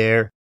he'll be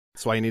there.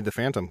 That's why you need the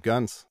Phantom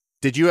guns.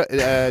 Did you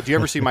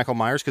ever see Michael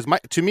Myers? Because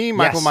to me,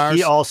 Michael Myers,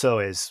 he also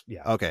is.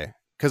 Yeah. Okay.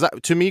 Because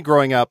to me,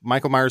 growing up,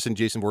 Michael Myers and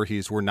Jason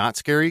Voorhees were not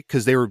scary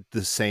because they were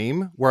the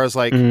same. Whereas,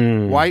 like,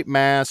 white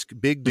mask,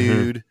 big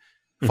dude,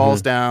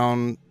 falls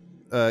down.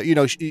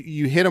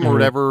 You hit them or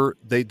whatever,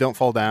 they don't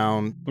fall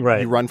down.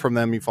 Right. You run from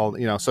them, you fall.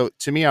 So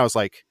to me, I was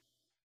like,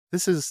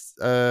 this is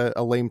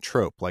a lame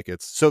trope. Like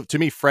to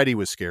me, Freddy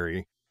was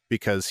scary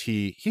because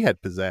he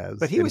had pizzazz,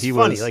 but he was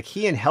funny. Like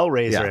he and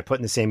Hellraiser, I put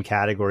in the same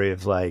category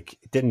of like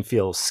it didn't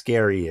feel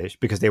scary-ish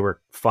because they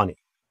were funny.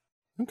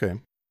 Okay.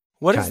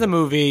 What is the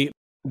movie?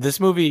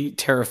 This movie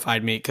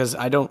terrified me because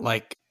I don't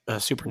like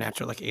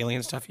supernatural, like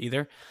alien stuff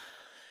either.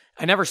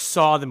 I never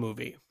saw the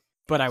movie,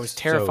 but I was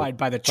terrified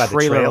by the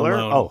trailer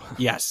alone. Oh,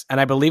 yes, and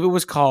I believe it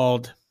was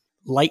called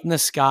Light in the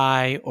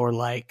Sky or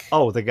like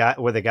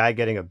the guy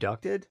getting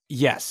abducted.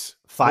 Yes,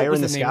 Fire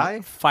in the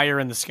Sky. Fire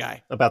in the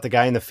Sky. About the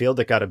guy in the field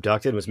that got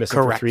abducted and was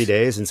missing for 3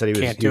 days and said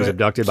he was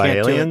abducted by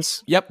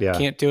aliens. Yep,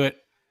 can't do it.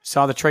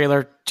 Saw the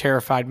trailer,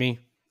 terrified me.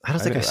 I don't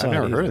think I saw it. I've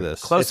never heard of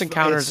this. Close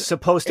Encounters. It's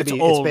supposed to be.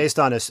 It's based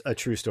on a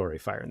true story.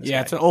 Fire in the Sky.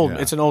 Yeah, it's an old. Yeah.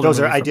 It's an older. Those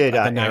are. Movie I did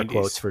the air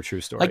quotes for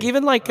true story. Like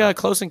even like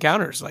Close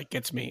Encounters, like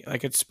gets me.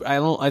 Like it's. I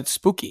don't. It's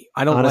spooky.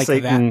 I don't Honestly,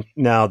 like that.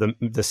 No, the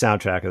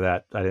soundtrack of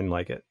that, I didn't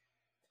like it.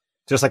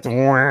 Just like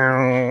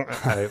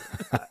the.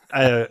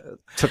 I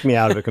took me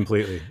out of it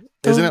completely.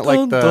 Isn't it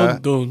like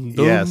the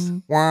yes?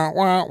 Wah,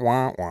 wah,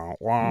 wah, wah,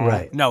 wah.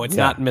 Right. No, it's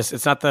not.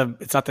 It's not the.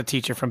 It's not the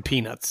teacher from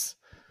Peanuts.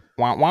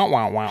 Wah wah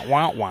wah wah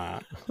wah wah.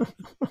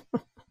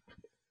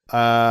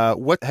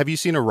 What have you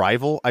seen?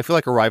 Arrival? I feel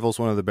like Arrival is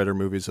one of the better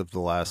movies of the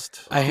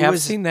last. I have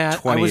seen that.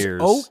 20 years.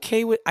 years.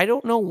 Okay with. I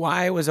don't know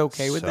why I was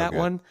okay with that good.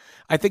 one.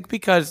 I think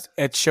because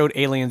it showed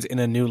aliens in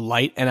a new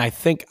light, and I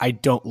think I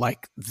don't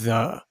like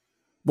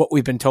what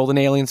we've been told an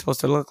alien's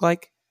supposed to look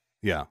like.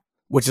 Yeah,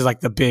 which is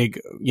like the big,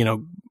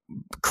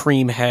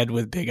 cream head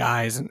with big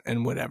eyes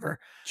and whatever.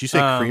 Did you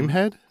say cream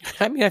head?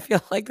 I mean, I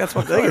feel like that's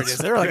what color it is.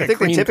 They're like I think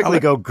they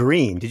typically go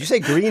green. Did you say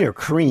green or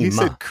cream? You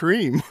said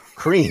cream.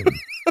 Cream.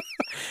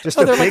 Just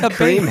a big like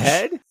cream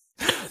head?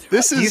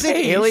 This is. Do you think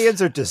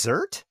aliens are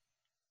dessert?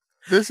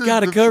 This is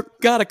got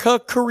a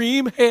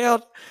cream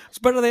head. It's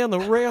better than the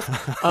rest.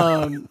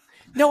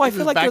 No, I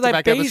feel like they're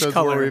that beige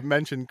color. Where we've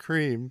mentioned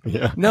cream.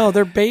 Yeah. No,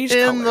 they're beige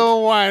in the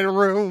white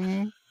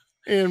room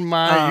in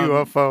my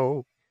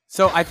UFO.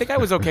 So I think I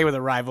was okay with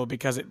Arrival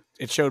because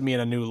it showed me in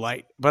a new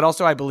light. But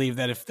also I believe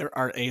that if there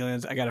are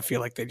aliens, I got to feel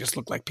like they just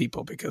look like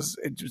people because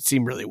it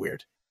seemed really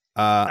weird.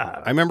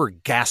 I remember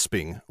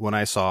gasping when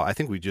I saw, I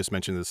think we just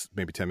mentioned this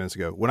maybe 10 minutes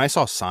ago, when I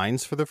saw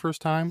Signs for the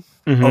first time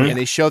and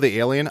they show the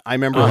alien, I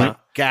remember like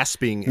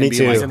gasping and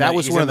being like, that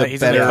was one of the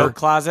better. In the coat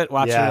closet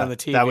watching it on the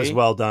TV. That was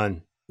well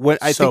done. Well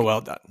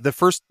done. The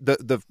first,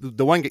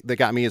 the one that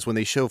got me is when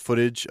they show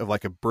footage of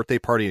like a birthday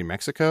party in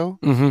Mexico,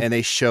 and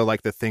they show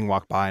like the thing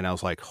walk by, and I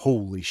was like,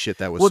 "Holy shit,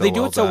 that was." Well, so they do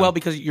well it so done. well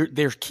because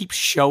they keep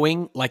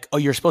showing like, oh,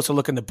 you're supposed to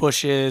look in the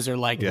bushes, or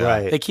like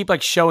they keep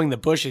like showing the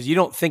bushes. You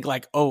don't think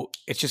like, oh,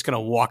 it's just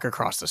gonna walk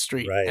across the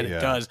street, and it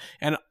does.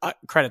 And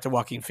credit to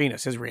Joaquin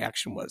Phoenix, his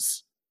reaction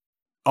was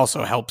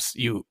also helps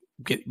you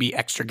be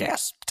extra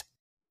gasped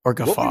or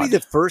guffawed. What would be the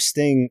first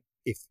thing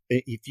if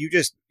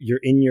you're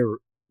in your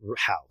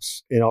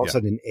house and all of a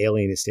sudden an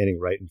alien is standing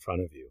right in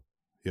front of you?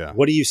 Yeah.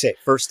 What do you say?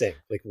 First thing,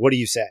 like, what do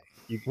you say?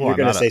 You're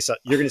going to say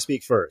something. You're going to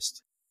speak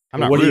first. I'm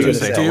not. What rude are you to going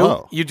to say say?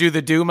 hello. You do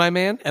the do, my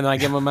man, and then I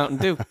give him a Mountain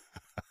Dew.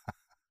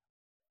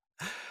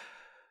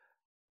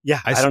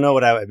 Yeah, I don't know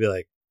what I would be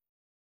like.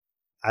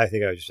 I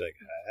think I was just like,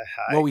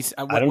 I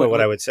don't know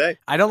what I would say.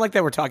 I don't like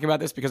that we're talking about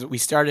this because we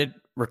started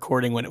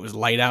recording when it was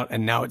light out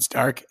and now it's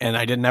dark, and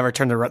I didn't ever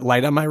turn the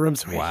light on my room,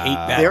 so I hate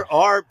that. There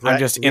are. I'm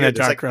just in a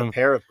dark room. A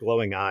pair of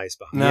glowing eyes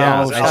behind.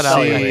 No, shut up!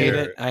 I hate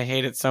it. I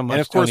hate it so much.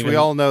 And of course, we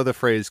all know the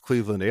phrase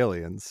 "Cleveland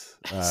aliens."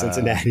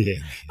 Cincinnati.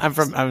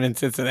 I'm in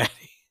Cincinnati.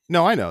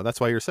 No, I know. That's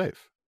why you're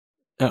safe.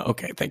 Oh,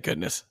 okay. Thank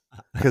goodness.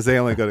 Because they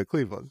only go to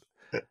Cleveland.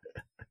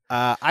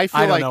 I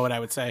don't know what I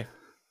would say.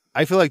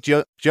 I feel like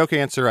joke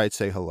answer, I'd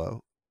say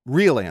hello.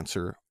 Real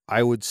answer,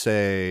 I would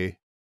say,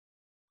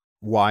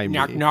 why me?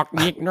 Knock, knock,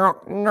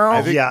 knock,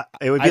 knock.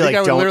 It would be I like,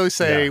 I would literally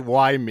say,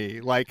 why me?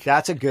 Like,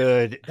 that's a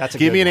good.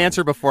 Give me an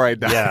answer before I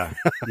die.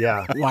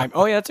 Yeah. Why?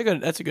 Oh yeah,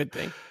 that's a good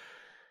thing.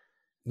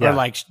 Yeah. Or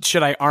like,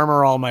 should I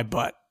armor all my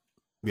butt?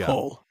 Yeah.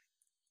 Hole.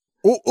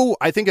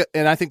 I think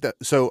that.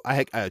 So I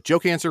had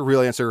joke answer,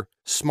 real answer,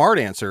 smart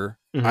answer.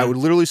 Mm-hmm. I would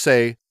literally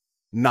say,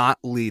 not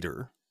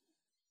leader,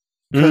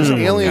 because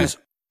aliens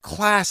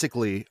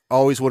classically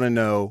always want to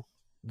know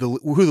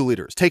who the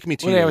leader is. Take me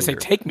to. Well, your I would say, leader.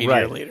 take me to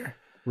your leader.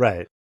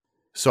 Right.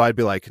 So I'd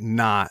be like,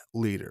 not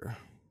liter.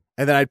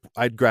 And then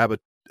I'd grab a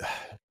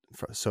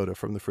soda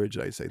from the fridge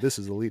and I'd say, this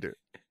is a liter.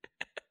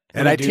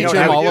 And I teach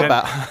him all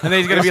about. And then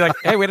he's going to be like,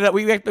 hey,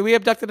 we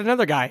abducted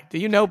another guy. Do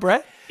you know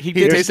Brett? He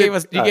gave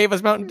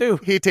us Mountain Dew.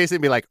 He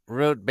tasted me like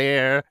root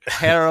beer.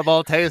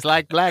 Terrible. Tastes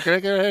like black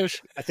licorice.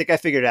 I think I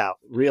figured it out.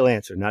 Real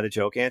answer, not a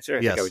joke answer.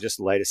 I think I would just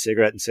light a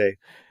cigarette and say,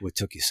 what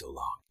took you so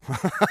long?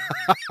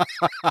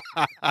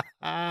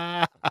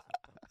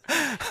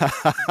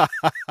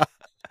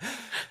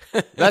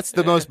 That's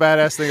the most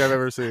badass thing I've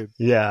ever seen.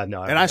 Yeah,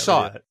 no. And I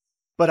saw it.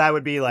 But I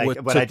would be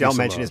like, what I don't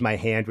mention is my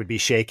hand would be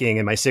shaking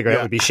and my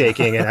cigarette would be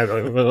shaking. And I'd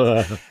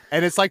go,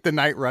 and it's like the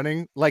night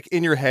running. Like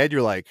in your head,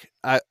 you're like,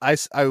 I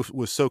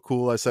was so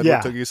cool. I said,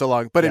 what took you so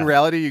long? But in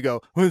reality, you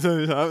go, and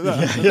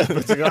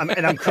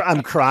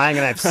I'm crying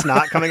and I have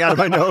snot coming out of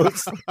my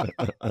nose.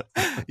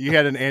 You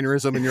had an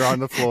aneurysm and you're on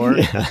the floor.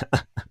 Yeah.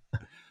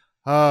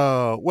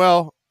 Oh,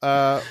 well,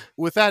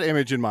 with that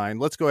image in mind,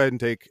 let's go ahead and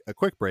take a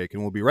quick break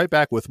and we'll be right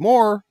back with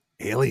more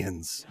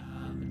aliens.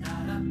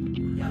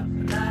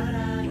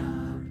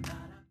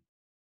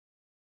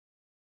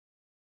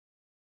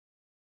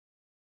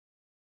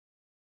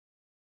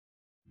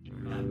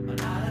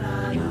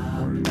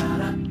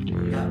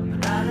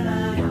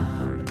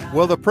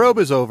 Well, the probe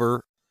is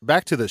over.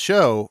 Back to the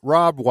show.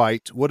 Rob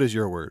White, what is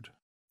your word?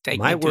 Take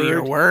my word.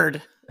 Your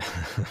word.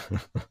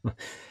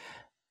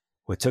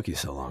 What took you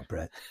so long,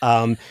 Brett?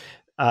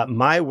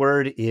 My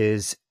word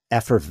is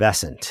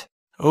effervescent.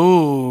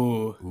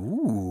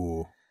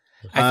 Ooh.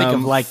 I think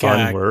of like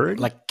fun word,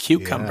 like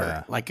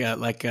cucumber,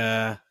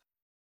 yeah.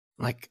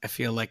 I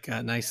feel like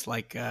a nice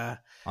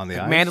on the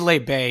like Mandalay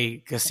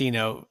Bay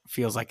Casino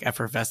feels like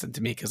effervescent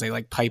to me because they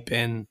like pipe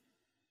in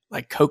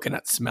like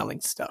coconut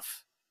smelling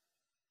stuff.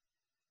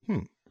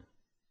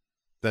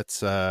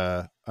 That's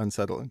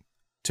unsettling.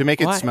 To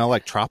make it smell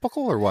like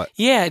tropical or what?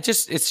 Yeah, it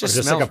just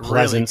smells like a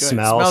pleasant really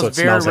smell. So it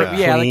smells like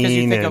because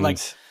you think of like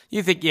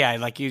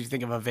you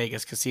think of a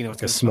Vegas casino,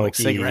 it's gonna smell like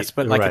cigarettes,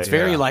 but like it's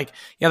very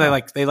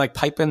they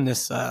pipe in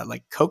this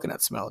like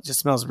coconut smell. It just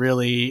smells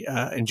really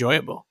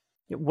enjoyable.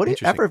 What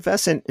is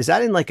effervescent? Is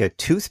that in like a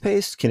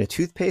toothpaste? Can a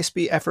toothpaste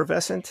be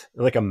effervescent?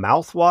 Like a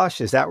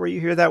mouthwash? Is that where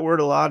you hear that word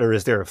a lot, or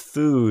is there a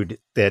food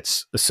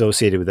that's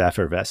associated with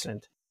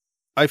effervescent?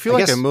 I feel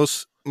like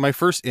my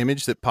first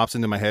image that pops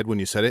into my head when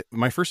you said it,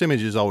 my first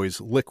image is always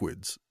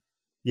liquids.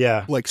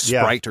 Yeah. Like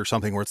Sprite or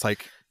something where it's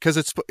like,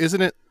 because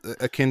isn't it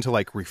akin to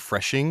like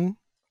refreshing?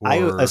 I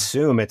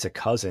assume it's a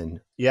cousin.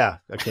 Yeah.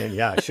 Akin.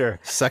 Yeah, sure.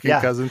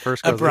 Second cousin,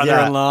 first cousin. A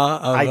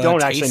brother-in-law. I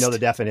don't actually know the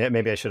definition.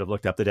 Maybe I should have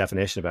looked up the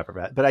definition of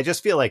effervescent, but I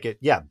just feel like it.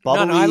 Yeah.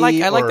 Bubbly. No, I like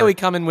that we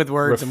come in with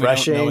words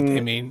refreshing, and we don't know what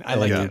they mean. I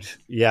like it.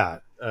 Yeah.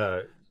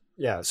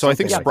 Yeah. So I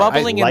think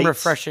bubbling and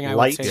refreshing, I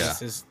would say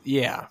this is,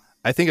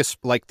 I think it's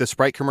like the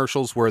Sprite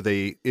commercials where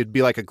it'd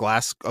be like a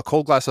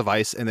cold glass of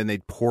ice, and then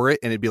they'd pour it,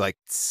 and it'd be like,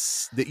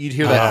 you'd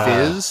hear that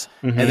fizz,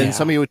 and then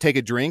somebody would take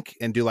a drink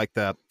and do like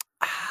the,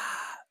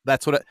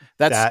 that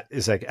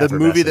is like the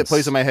movie that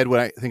plays in my head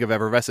when I think of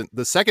effervescent.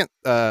 The second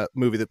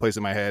movie that plays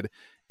in my head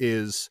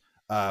is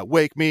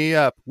Wake Me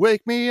Up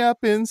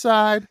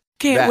Inside.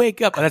 Can't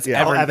wake up. That's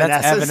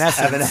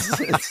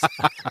Evanescence.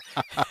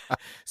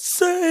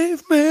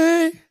 Save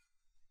me.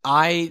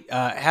 I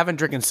haven't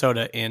drinking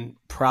soda in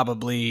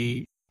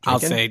probably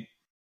drinking.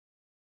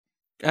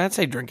 I'd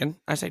say drinking.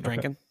 Okay.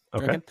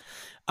 Drinking.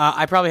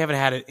 I probably haven't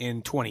had it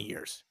in 20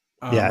 years.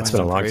 It's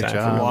been a long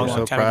time. A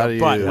long time ago.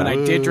 But when I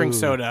did drink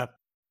soda,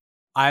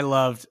 I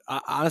loved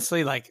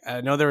honestly, like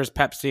I know there was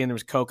Pepsi and there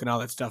was Coke and all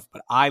that stuff,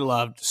 but I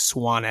loved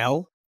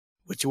Swanel,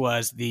 which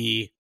was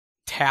the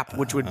tap,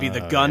 which would be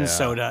the gun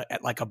soda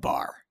at like a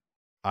bar.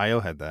 IO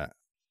had that.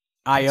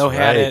 IO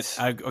had it.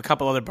 A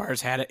couple other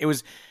bars had it. It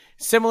was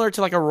similar to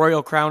like a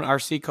Royal Crown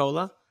RC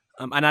Cola.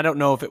 And I don't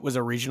know if it was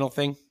a regional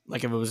thing,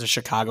 like if it was a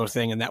Chicago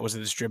thing and that was a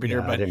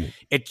distributor, but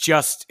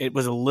it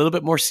was a little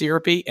bit more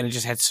syrupy and it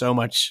just had so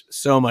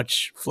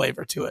much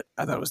flavor to it.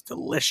 I thought it was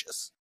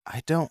delicious. I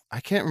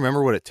can't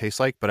remember what it tastes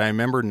like, but I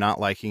remember not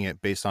liking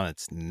it based on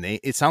its name.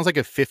 It sounds like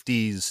a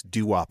 50s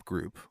doo-wop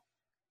group.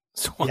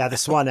 Yeah, the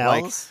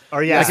Swanells.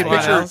 I can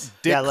picture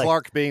Dick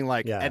Clark being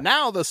like, and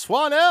now the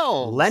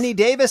Swanells. Lenny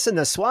Davis and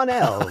the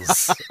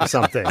Swanells or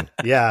something.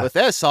 Yeah. With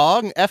their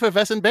song,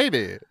 Effervescent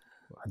Baby.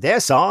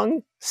 Their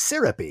song,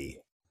 Syrupy.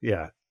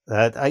 Yeah.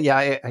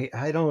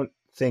 I don't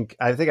think,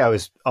 I think I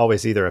was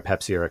always either a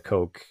Pepsi or a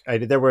Coke.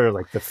 There were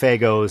like the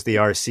Fagos, the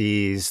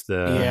RCs,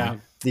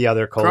 the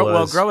other colas.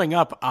 Well, growing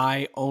up,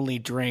 I only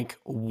drank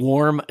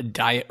warm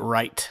Diet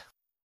Right.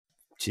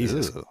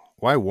 Jesus. Ew.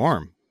 Why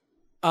warm?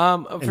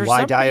 And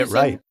why Diet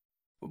Right?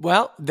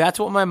 Well, that's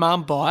what my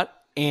mom bought,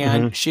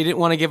 and she didn't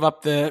want to give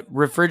up the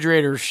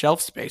refrigerator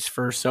shelf space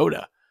for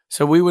soda.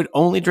 So we would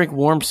only drink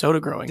warm soda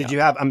growing up. Did you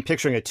have, I'm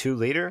picturing a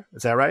 2-liter.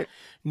 Is that right?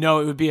 No,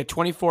 it would be a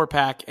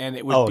 24-pack, and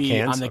it would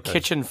be on the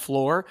kitchen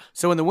floor.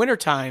 So in the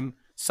wintertime,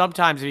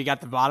 sometimes if you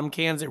got the bottom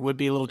cans, there would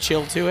be a little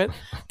chill to it.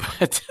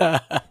 But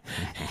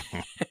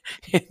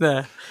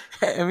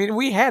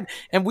we had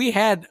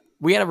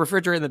a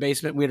refrigerator in the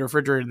basement. We had a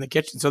refrigerator in the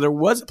kitchen. So there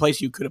was a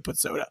place you could have put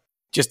soda.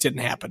 Just didn't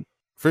happen.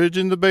 Fridge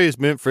in the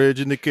basement, fridge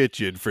in the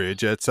kitchen,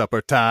 fridge at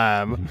supper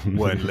time.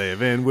 When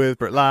living with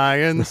Bert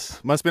Lyons.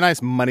 Must be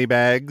nice, money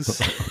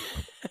bags.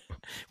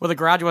 Well, the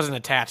garage wasn't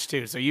attached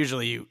too, so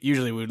usually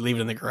we would leave it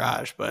in the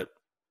garage, but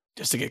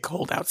just to get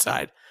cold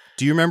outside.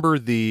 Do you remember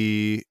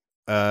the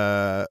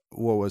what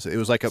was it? It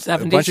was like a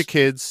bunch of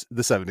kids,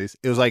 the 70s.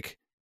 It was like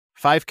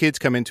 5 kids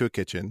come into a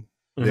kitchen.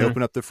 They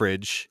open up the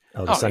fridge.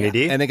 Oh, the Sunny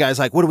D? And the guy's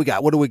like, what do we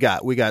got? What do we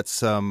got? We got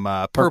some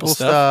purple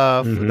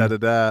stuff.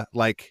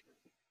 Like,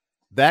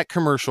 that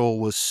commercial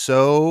was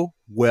so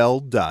well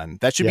done.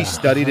 That should be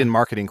studied in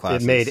marketing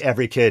classes. It made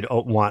every kid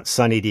want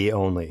Sunny D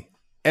only.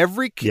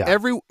 Everyone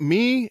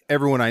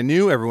I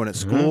knew, everyone at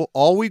school,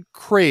 all we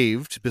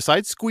craved,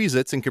 besides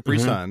Squeeze-Its and Capri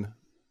Sun,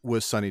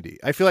 was Sunny D.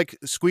 I feel like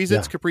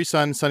Squeeze-Its, Capri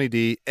Sun, Sunny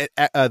D,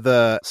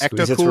 the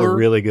Squeeze-Its were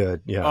really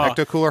good. Yeah,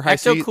 Ecto-Cooler, High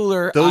C,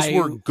 those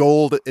were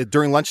gold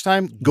during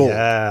lunchtime. Gold.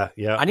 Yeah.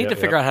 I need to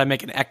figure out how to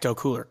make an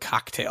Ecto-Cooler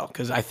cocktail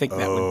because I think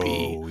that would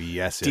be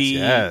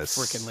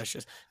freaking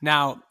delicious.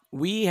 Now,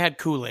 we had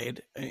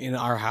Kool-Aid in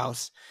our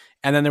house,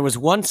 and then there was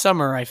one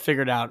summer I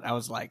figured out, I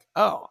was like,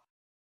 oh,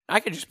 I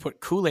could just put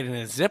Kool-Aid in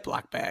a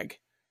Ziploc bag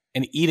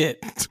and eat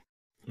it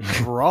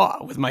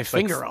raw with my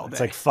finger all day. It's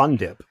like Fun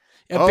Dip.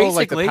 Yeah,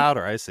 like the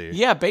powder, I see.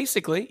 Yeah,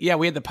 basically. Yeah,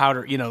 we had the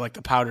powder, like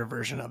the powder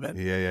version of it.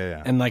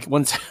 Yeah. And like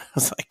once I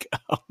was like,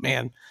 oh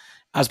man,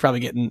 I was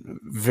probably getting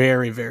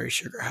very, very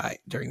sugar high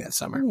during that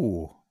summer.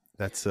 Ooh,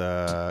 that's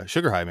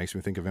Sugar High makes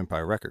me think of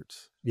Empire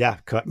Records. Yeah,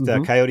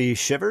 the Coyote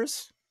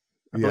Shivers,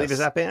 I believe is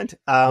that band.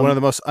 One of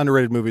the most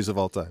underrated movies of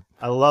all time.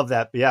 I love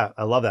that. Yeah,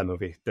 I love that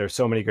movie. There's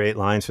so many great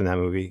lines from that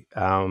movie.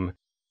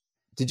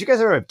 Did you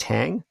guys ever have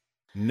Tang?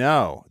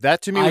 No,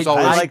 that to me was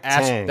always like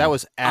that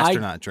was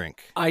astronaut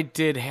drink. I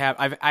did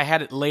have. I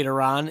had it later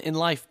on in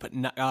life, but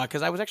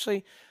because I was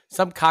actually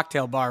some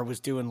cocktail bar was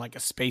doing like a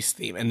space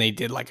theme, and they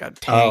did like a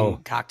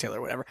Tang cocktail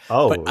or whatever.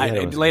 But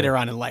later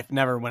on in life,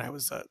 never when I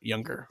was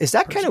younger. Is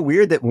that kind of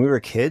weird that when we were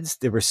kids,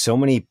 there were so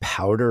many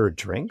powder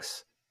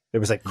drinks? There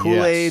was like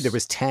Kool-Aid, there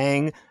was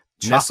Tang,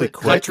 chocolate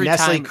Country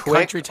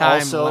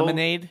Time, also,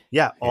 lemonade.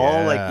 Yeah,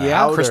 all like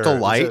powder. Crystal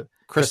Light.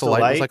 Crystal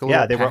Light was like a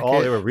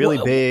little they were really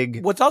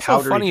big. What's also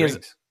funny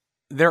drinks. is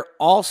they're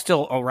all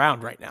still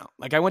around right now.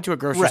 Like I went to a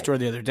grocery store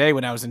the other day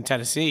when I was in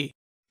Tennessee,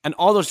 and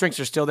all those drinks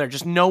are still there.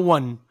 Just no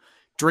one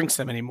drinks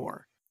them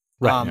anymore.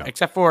 Right.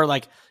 Except for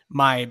like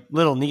my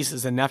little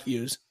nieces and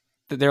nephews,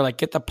 that they're like,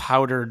 get the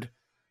powdered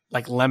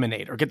like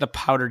lemonade or get the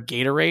powdered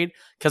Gatorade,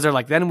 because they're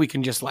like, then we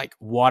can just like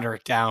water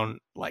it down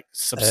like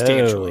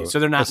substantially.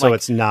 So they're not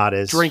it's not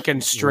as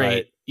drinking straight.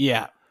 Right.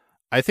 Yeah.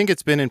 I think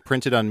it's been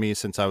imprinted on me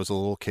since I was a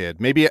little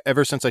kid. Maybe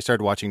ever since I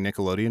started watching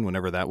Nickelodeon,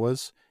 whenever that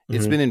was.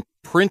 It's been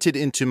imprinted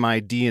into my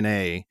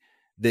DNA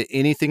that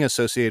anything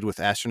associated with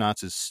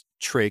astronauts is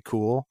très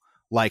cool.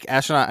 Like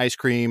astronaut ice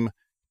cream,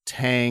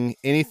 Tang,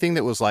 anything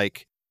that was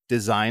like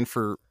designed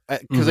for,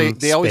 because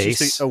they always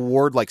used to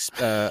award like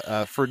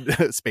for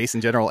space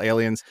in general,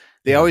 aliens.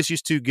 They always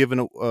used to give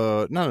not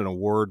an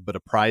award, but a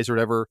prize or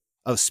whatever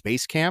of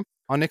Space Camp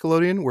on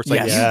Nickelodeon, where it's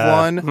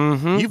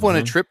like you've won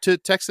a trip to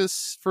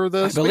Texas for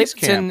the space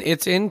camp.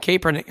 It's in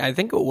Cape. I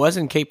think it was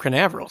in Cape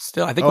Canaveral.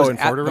 Still, I think it was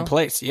at the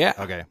place. Yeah.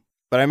 Okay,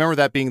 but I remember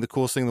that being the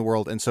coolest thing in the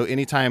world. And so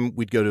anytime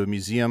we'd go to a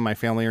museum, my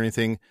family or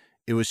anything,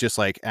 it was just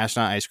like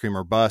astronaut ice cream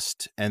or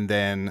bust. And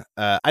then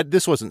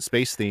this wasn't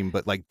space themed,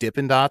 but like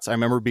Dippin' Dots. I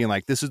remember being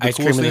like, "This is the ice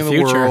coolest thing in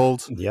the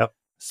world." Yep.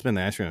 Spend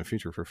the ice cream in the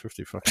future for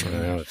 50 fucking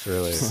years. I know, it's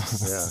really,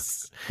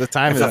 the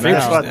time is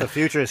now. The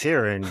future is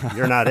here, and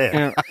you're not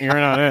it. You're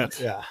not it.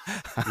 Yeah,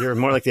 you're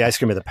more like the ice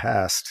cream of the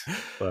past.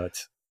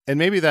 And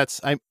maybe that's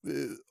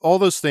all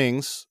those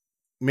things.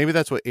 Maybe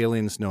that's what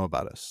aliens know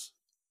about us.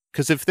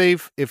 Because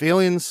if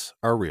aliens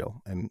are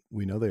real, and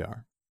we know they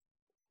are,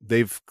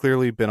 they've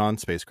clearly been on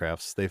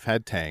spacecrafts. They've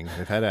had Tang.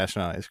 They've had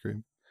astronaut ice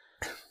cream.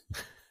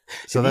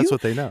 So that's what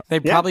they know. They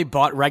probably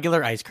bought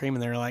regular ice cream,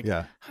 and they're like,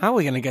 "How are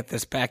we going to get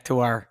this back to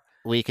our?"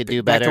 We could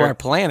do better. Back to our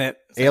planet.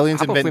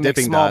 Aliens invent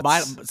dipping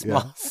dots.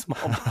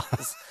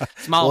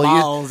 Small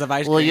balls of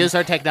ice cream. We'll use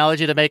our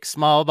technology to make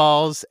small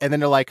balls. And then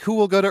they're like, who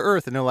will go to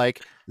Earth? And they're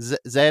like,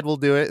 Zed will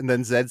do it. And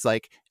then Zed's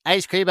like,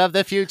 ice cream of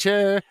the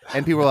future.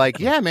 And people are like,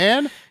 yeah,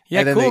 man. Yeah,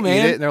 and then cool, they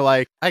man. Eat it, and they're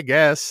like, I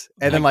guess.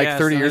 And then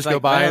 30 years go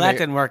by. Well, that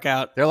didn't work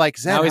out. They're like,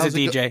 Zed, now he's a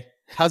DJ.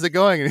 How's it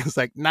going? And he's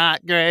like,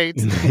 not great.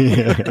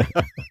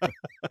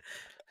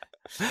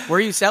 Where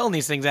are you selling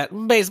these things at?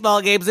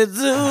 Baseball games at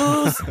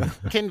zoos.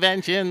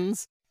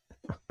 Conventions.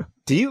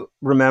 Do you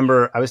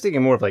remember, I was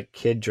thinking more of like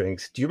kid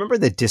drinks. Do you remember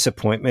the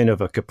disappointment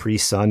of a Capri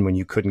Sun when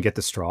you couldn't get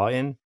the straw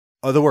in?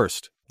 Oh, the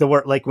worst.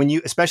 Like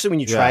especially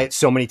when you try it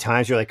so many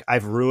times, you're like,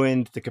 I've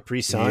ruined the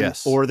Capri Sun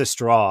or the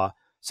straw.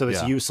 So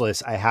it's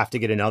useless. I have to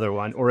get another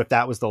one. Or if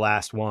that was the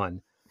last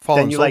one,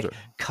 then you like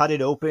cut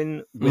it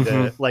open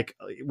with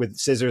with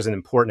scissors and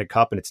then pour it in a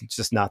cup, and it's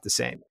just not the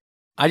same.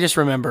 I just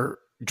remember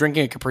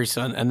drinking a Capri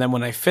Sun, and then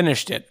when I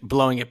finished it,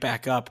 blowing it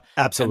back up.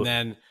 Absolutely.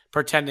 And then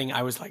pretending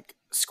I was like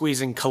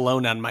squeezing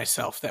cologne on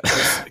myself that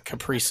was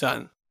Capri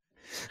Sun.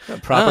 A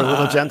proper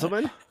little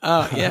gentleman.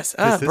 Oh yes,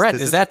 Brett.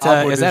 Is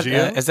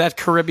that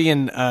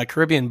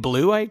Caribbean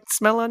blue I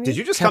smell on you? Did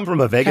you just come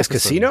from a Vegas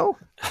casino?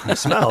 You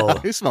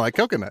smell. You smell like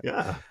coconut.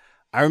 Yeah.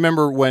 I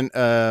remember when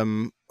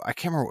I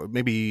can't remember,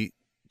 maybe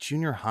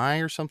junior high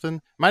or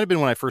something. Might have been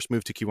when I first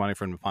moved to Kiwani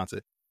from Ponce.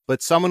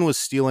 But someone was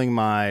stealing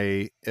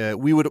my.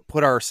 We would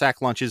put our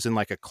sack lunches in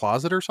like a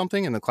closet or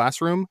something in the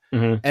classroom,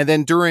 and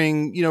then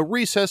during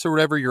recess or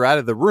whatever, you're out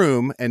of the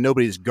room and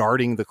nobody's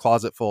guarding the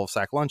closet full of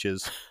sack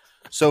lunches.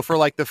 So for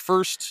like the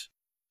first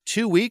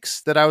 2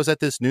 weeks that I was at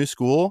this new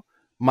school,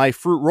 my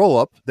fruit roll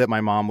up that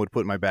my mom would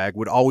put in my bag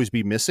would always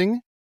be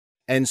missing.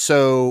 And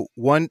so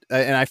and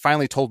I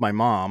finally told my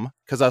mom,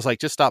 because I was like,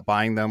 just stop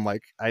buying them.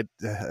 Like, I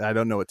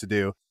don't know what to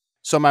do.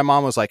 So my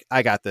mom was like,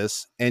 I got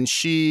this. And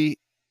she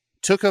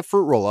took a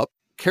fruit roll up,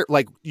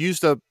 like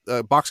used a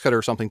box cutter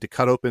or something to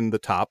cut open the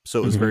top. So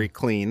it was very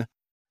clean.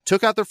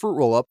 Took out the fruit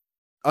roll up,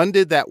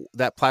 undid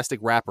that plastic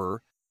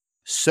wrapper,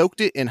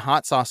 soaked it in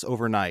hot sauce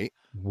overnight.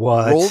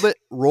 What?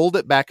 Rolled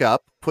it back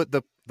up, put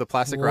the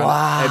plastic around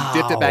it, and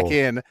dipped it back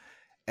in.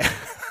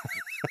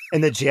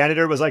 And the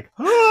janitor was like,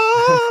 what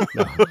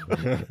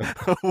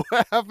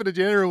happened to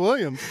Janitor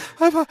Williams?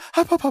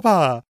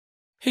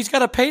 He's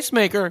got a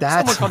pacemaker.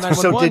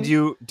 So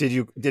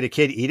did a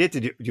kid eat it?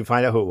 Did you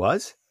find out who it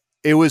was?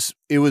 It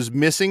was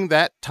missing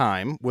that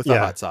time with the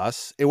hot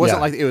sauce. It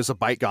wasn't like it was a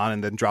bite gone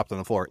and then dropped on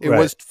the floor. It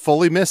was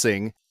fully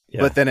missing.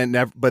 Yeah. But then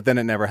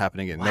it never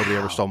happened again. Wow. Nobody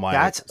ever stole mine.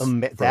 That's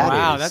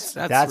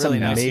really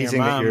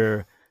amazing that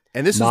you're.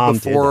 And this is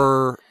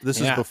before.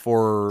 This is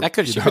before. That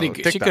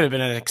she could have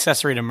been an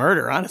accessory to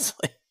murder.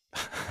 Honestly,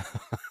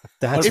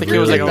 that's if he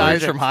was like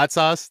dies from hot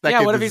sauce.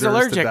 What if he's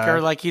allergic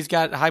or like he's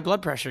got high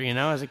blood pressure?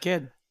 As a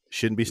kid,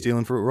 shouldn't be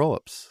stealing fruit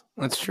roll-ups.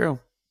 That's true.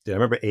 Dude, I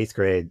remember 8th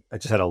grade. I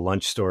just had a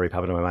lunch story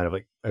pop into my mind of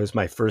like it was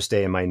my first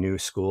day in my new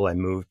school. I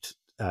moved,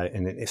 so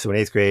in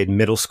 8th grade,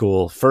 middle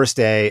school, first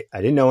day. I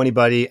didn't know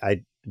anybody.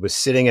 I was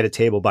sitting at a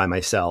table by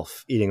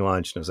myself eating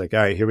lunch, and I was like, all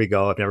right, here we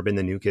go. I've never been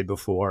the new kid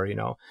before,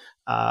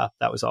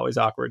 that was always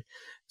awkward.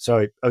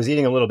 So I was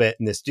eating a little bit,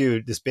 and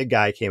this big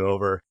guy came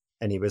over,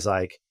 and he was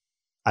like,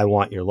 I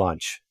want your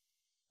lunch.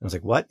 I was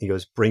like, what? He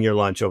goes, bring your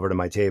lunch over to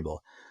my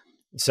table.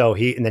 So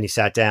and then he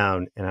sat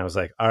down, and I was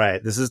like, all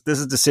right, this is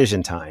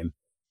decision time.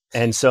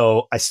 And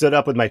so I stood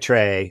up with my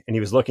tray, and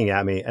he was looking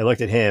at me. I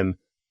looked at him,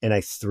 and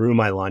I threw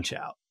my lunch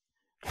out.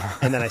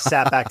 And then I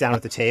sat back down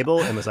at the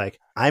table and was like,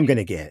 I'm going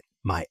to get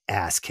my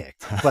ass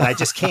kicked, but I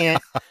just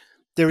can't.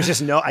 There was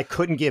just I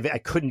couldn't do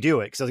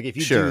it. Cause I was like, if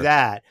you do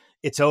that,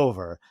 it's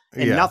over.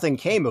 And nothing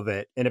came of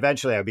it. And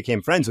eventually I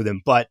became friends with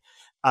him. But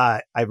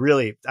I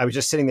was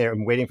just sitting there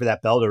and waiting for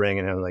that bell to ring.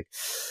 And I was like,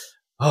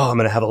 oh, I'm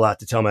going to have a lot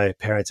to tell my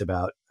parents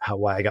about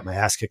why I got my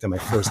ass kicked on my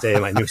first day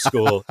of my new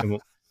school. And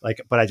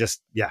but I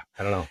just, I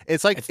don't know.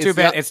 It's like, it's too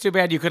bad. It's too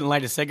bad you couldn't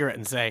light a cigarette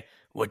and say,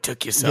 what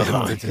took you so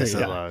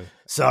long?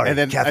 Sorry, and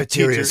then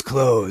cafeteria's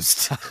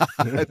closed.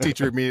 A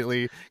teacher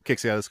immediately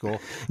kicks you out of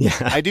school. Yeah,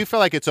 I do feel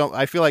like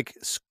I feel like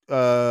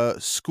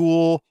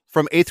school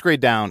from 8th grade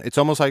down, it's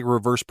almost like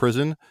reverse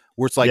prison,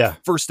 where it's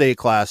like first day of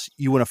class,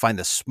 you want to find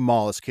the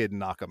smallest kid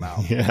and knock them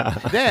out. Yeah.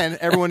 Then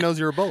everyone knows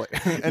you're a bully,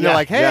 and they're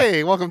like,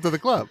 "Hey, welcome to the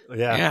club."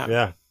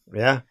 Yeah.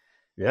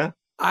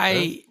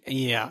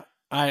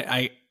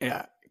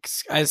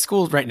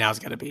 School right now has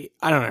got to be.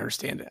 I don't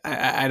understand it.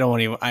 I don't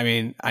want to. I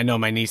mean, I know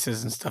my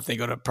nieces and stuff. They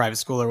go to private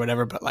school or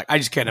whatever, but like, I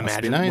just can't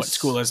imagine what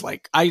school is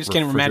like. I just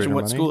can't imagine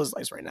what school is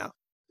like right now.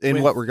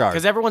 In what regard?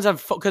 Because everyone's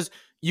because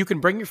you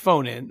can bring your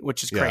phone in,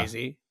 which is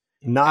crazy.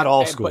 Not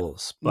all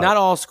schools. But not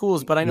all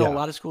schools, but I know a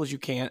lot of schools you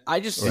can't.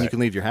 And you can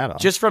leave your hat on.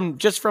 Just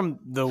from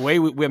the way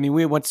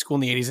we went to school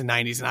in the 80s and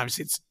 90s, and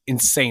obviously it's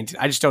insane.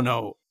 I just don't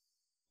know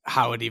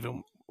how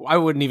I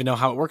wouldn't even know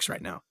how it works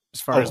right now. As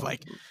far as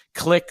like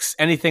clicks,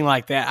 anything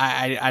like that,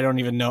 I don't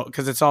even know,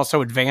 because it's all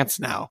so advanced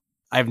now.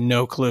 I have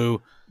no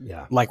clue,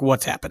 like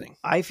what's happening.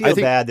 I think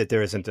bad that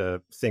there isn't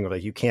a thing of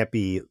like you can't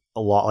be a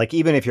lot. Like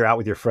even if you're out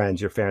with your friends,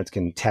 your parents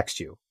can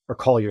text you or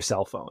call your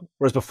cell phone.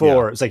 Whereas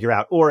before it's like you're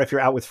out, or if you're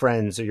out with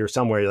friends or you're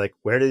somewhere, you're like,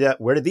 where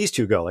did these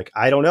two go? Like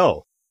I don't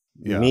know.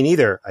 Yeah. Me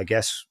neither. I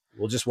guess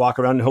we'll just walk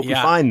around and hope we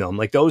find them.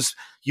 Like those,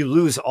 you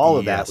lose all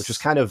of that, which was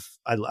kind of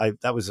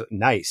that was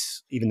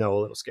nice, even though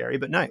a little scary,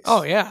 but nice.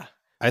 Oh yeah.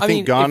 I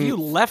mean, if you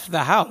left the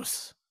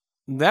house,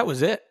 that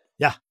was it.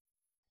 Yeah.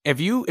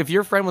 If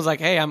your friend was like,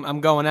 "Hey, I'm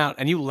going out,"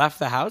 and you left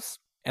the house,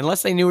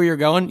 unless they knew where you're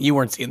going, you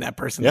weren't seeing that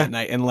person that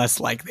night,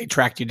 unless like they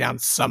tracked you down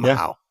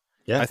somehow.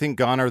 Yeah. I think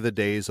gone are the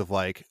days of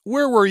like,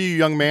 "Where were you,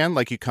 young man?"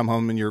 Like you come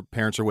home and your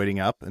parents are waiting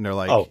up, and they're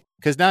like,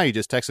 because now you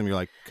just text them. You're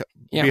like,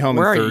 "Be home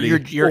in 30."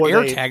 Your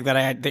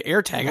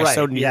AirTag I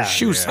sewed in your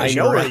shoes. I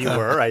know where you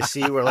were. I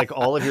see where like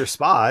all of your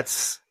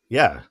spots.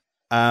 Yeah.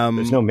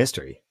 There's no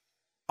mystery.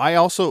 I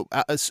also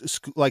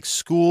like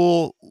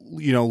school,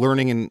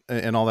 learning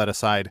and all that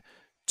aside,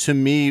 to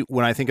me,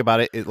 when I think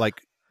about it,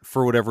 like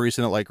for whatever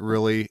reason, it like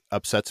really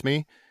upsets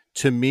me.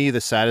 To me, the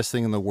saddest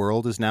thing in the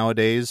world is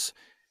nowadays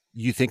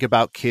you think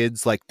about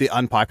kids, like the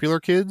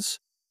unpopular kids,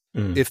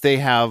 if they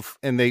have,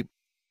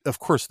 of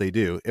course they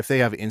do, if they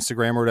have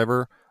Instagram or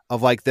whatever,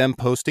 of like them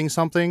posting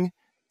something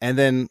and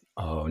then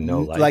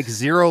like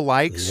 0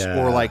 likes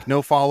or like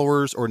no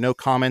followers or no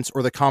comments,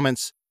 or the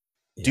comments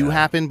do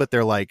happen, but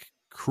they're like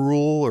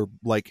cruel or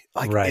like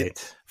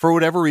right. For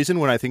whatever reason,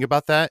 when I think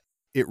about that,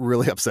 it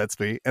really upsets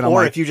me. And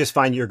or if you just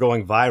find you're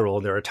going viral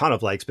and there are a ton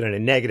of likes, but in a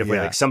negative way,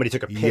 like somebody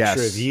took a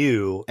picture of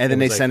you and then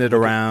they send it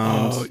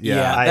around.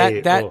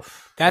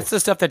 That's the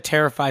stuff that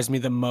terrifies me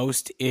the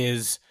most,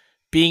 is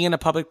being in a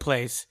public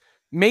place.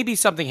 Maybe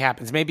something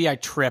happens. Maybe I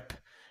trip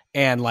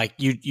and like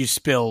you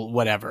spill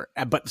whatever,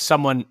 but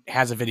someone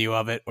has a video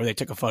of it or they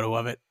took a photo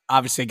of it,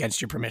 obviously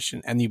against your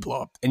permission, and you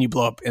blow up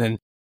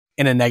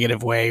in a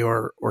negative way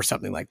or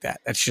something like that.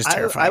 That's just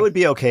terrifying. I would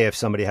be okay if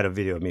somebody had a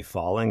video of me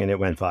falling and it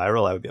went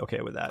viral. I would be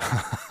okay with that.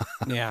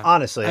 Yeah.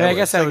 Honestly, I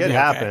guess that would be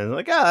happen.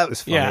 Like, that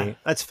was funny. Yeah.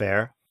 That's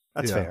fair.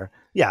 That's fair.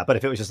 Yeah, but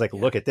if it was just like,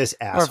 look at this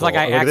asshole, or if like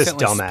I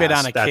accidentally spit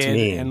on a kid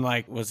mean. and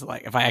like was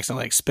like, if I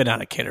accidentally like spit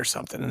on a kid or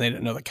something and they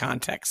didn't know the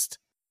context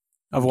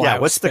of why I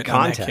was what's the spitting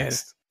on that kid.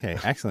 context? Okay,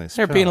 accidentally.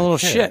 They're being a little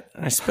shit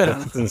and I spit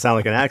on them. Doesn't sound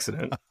like an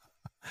accident.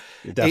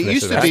 It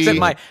used to be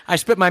I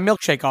spit my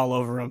milkshake all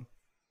over them.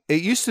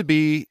 It used to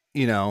be,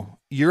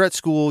 you're at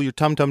school, your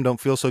tum-tum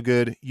don't feel so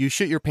good. You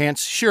shit your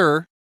pants,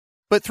 sure,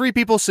 but 3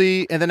 people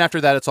see, and then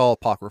after that, it's all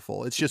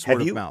apocryphal. It's just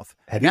word of mouth.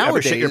 Have you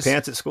ever shit your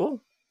pants at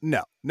school?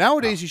 No.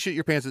 Nowadays, you shit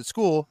your pants at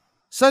school.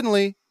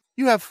 Suddenly,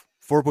 you have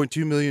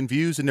 4.2 million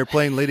views, and they're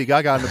playing Lady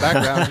Gaga in the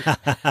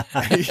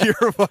background.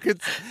 You're fucking.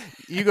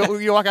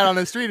 You walk out on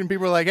the street, and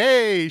people are like,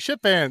 "Hey,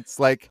 shit pants!"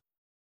 Like,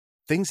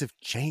 things have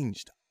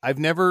changed. I've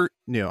never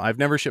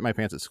shit my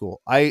pants at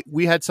school.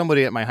 We had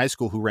somebody at my high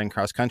school who ran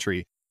cross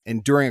country,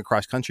 and during a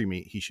cross country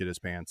meet, he shit his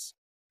pants.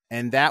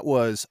 And that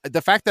was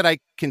the fact that I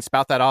can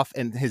spout that off,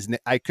 and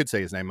I could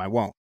say his name, I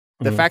won't.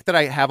 The fact that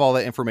I have all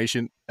that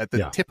information at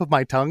the tip of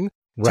my tongue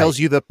tells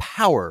you the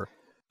power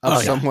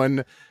of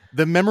someone,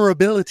 the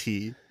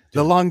memorability,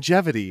 the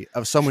longevity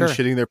of someone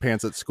shitting their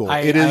pants at school.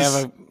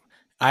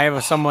 I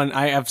have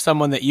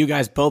someone that you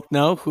guys both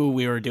know who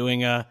we were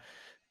doing a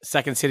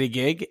Second City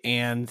gig,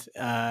 and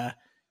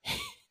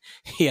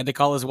he had to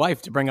call his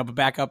wife to bring up a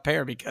backup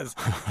pair because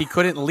he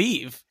couldn't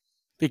leave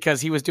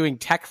because he was doing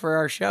tech for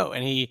our show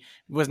and he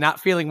was not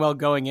feeling well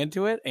going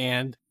into it.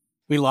 And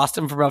we lost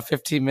him for about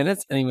 15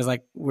 minutes. And he was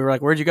like, we were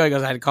like, "Where'd you go?" He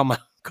goes, "I had to call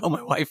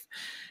my wife.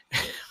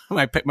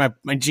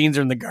 my jeans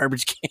are in the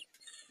garbage can."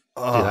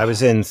 Dude, I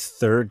was in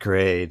 3rd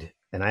grade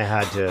and I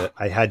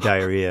had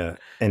diarrhea,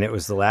 and it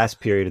was the last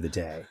period of the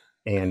day.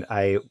 And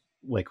I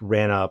like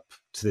ran up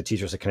to the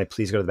teacher. I was like, "Can I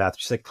please go to the bathroom?"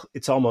 She's like,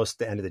 "It's almost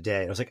the end of the day."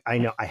 And I was like, "I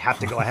know, I have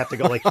to go. Like, that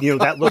look in your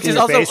face." Which is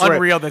also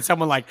unreal that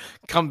someone like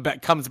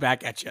comes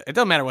back at you. It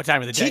doesn't matter what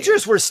time of the day.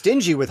 Teachers were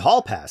stingy with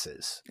hall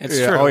passes. It's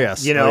true. Oh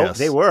yes.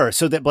 They were.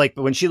 So that like,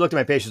 but when she looked at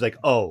my face, she was like,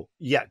 "Oh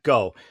yeah,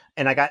 go."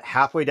 And I got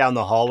halfway down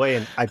the hallway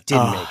and I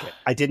didn't make it.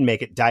 I didn't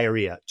make it.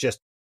 Diarrhea. Just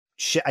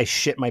shit. I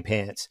shit my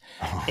pants.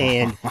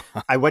 And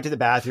I went to the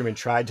bathroom and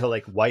tried to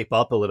like wipe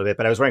up a little bit,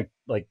 but I was wearing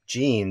like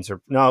jeans it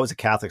was a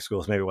Catholic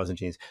school, so maybe it wasn't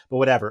jeans, but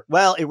whatever.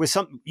 Well, it was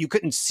something you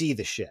couldn't see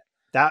the shit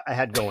that I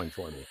had going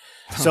for me.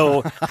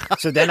 So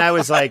then I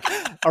was like,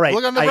 all right,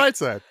 look on the bright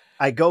side.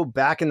 I go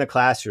back in the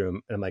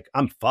classroom and I'm like,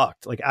 I'm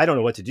fucked. Like, I don't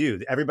know what to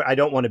do. I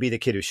don't want to be the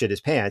kid who shit his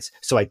pants.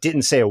 So I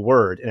didn't say a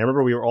word. And I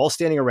remember we were all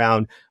standing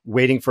around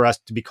waiting for us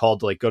to be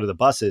called to like go to the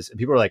buses. And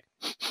people were like,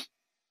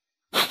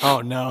 "Oh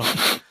no."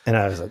 And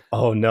I was like,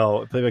 "Oh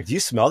no." They're like, "Do you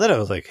smell that?" I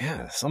was like,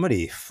 "Yeah,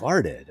 somebody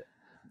farted."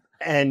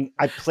 And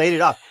I played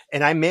it off,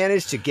 and I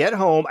managed to get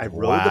home. I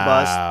rode the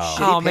bus,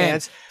 shitty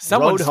pants,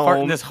 someone's rode home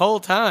farting this whole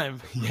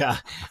time. Yeah,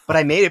 but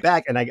I made it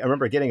back, and I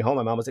remember getting home.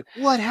 My mom was like,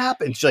 "What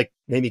happened?" She like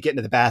made me get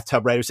into the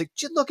bathtub. Right, it was like,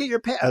 "Just look at your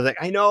pants." I was like,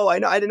 "I know. I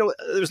didn't know.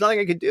 There was nothing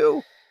I could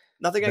do.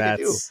 Nothing I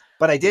could do."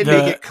 But I did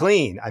make it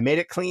clean. I made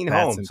it clean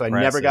home, impressive. So I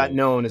never got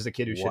known as the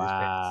kid who shit his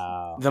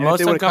pants. The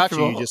most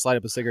uncomfortable. You just light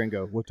up a cigarette and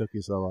go, "What took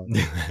you so long?"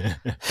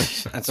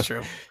 That's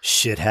true.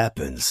 Shit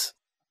happens.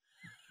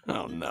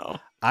 Oh no.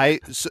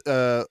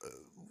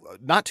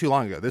 Not too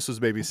long ago, this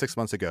was maybe 6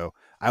 months ago,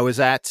 I was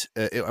I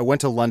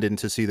went to London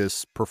to see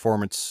this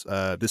performance,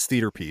 this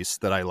theater piece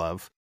that I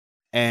love.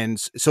 And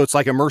so it's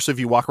like immersive.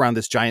 You walk around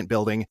this giant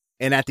building.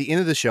 And at the end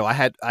of the show,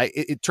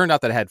 it turned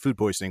out that I had food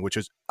poisoning, which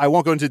is, I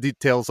won't go into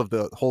details of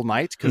the whole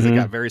night because it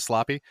got very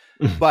sloppy,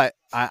 but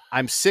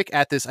I'm sick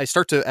at this.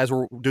 As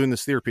we're doing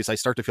this theater piece, I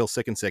start to feel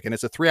sick. And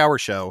it's a 3-hour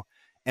show.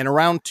 And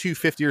around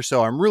 2:50 or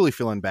so, I'm really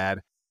feeling bad.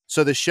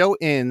 So the show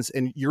ends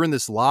and you're in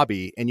this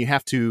lobby and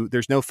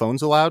there's no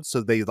phones allowed.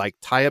 So they like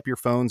tie up your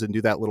phones and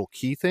do that little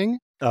key thing.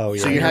 Oh,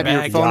 yeah. So you have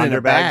your phone in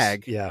a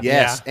bag. Yeah.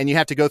 Yes. Yeah. And you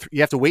have to you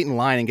have to wait in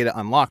line and get it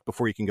unlocked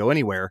before you can go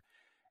anywhere.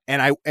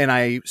 And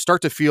I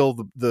start to feel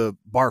the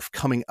barf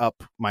coming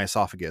up my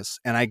esophagus.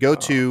 And I go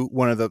to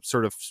one of the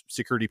sort of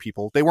security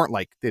people. They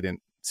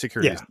didn't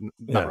security.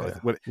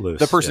 Not really. Loose,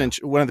 the person,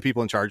 one of the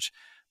people in charge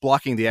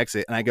blocking the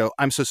exit. And I go,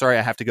 "I'm so sorry.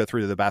 I have to go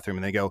through to the bathroom."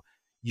 And they go,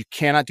 "You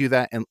cannot do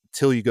that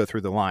until you go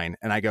through the line."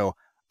 And I go,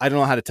 "I don't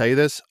know how to tell you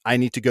this. I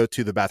need to go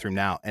to the bathroom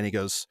now." And he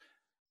goes,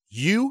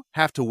 "You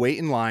have to wait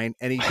in line."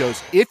 And he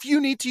goes, "If you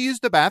need to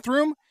use the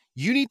bathroom,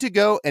 you need to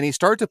go." And he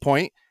started to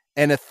point,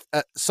 and if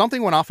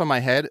something went off in my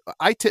head,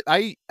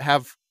 I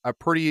have a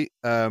pretty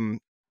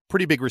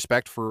big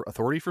respect for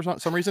authority for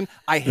some reason.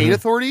 I hate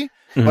authority,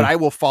 but I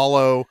will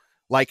follow,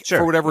 like,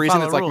 for whatever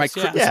reason, it's like rules,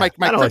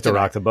 my I don't like to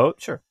rock the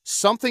boat. Sure.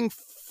 Something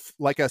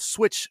like a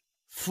switch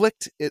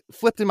flipped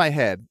in my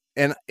head,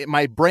 and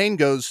my brain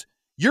goes,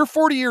 "You're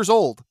 40 years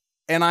old."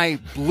 And I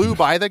blew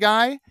by the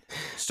guy,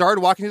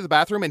 started walking to the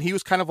bathroom, and he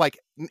was kind of like,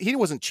 he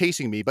wasn't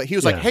chasing me, but he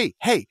was like,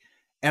 hey.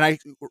 And I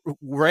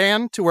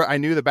ran to where I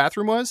knew the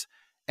bathroom was,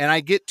 and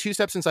I get 2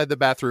 steps inside the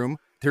bathroom.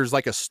 There's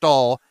like a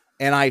stall,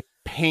 and I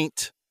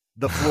paint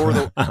the floor,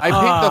 the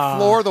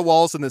floor, the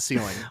walls, and the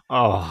ceiling.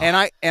 Oh. And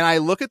I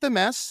look at the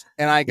mess,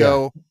 and I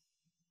go,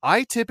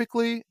 I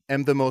typically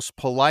am the most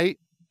polite,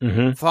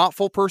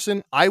 thoughtful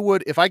person. I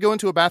would, if I go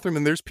into a bathroom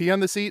and there's pee on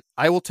the seat,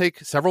 I will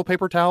take several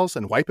paper towels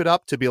and wipe it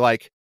up to be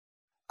like,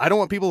 I don't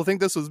want people to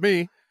think this was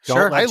me.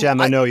 Don't let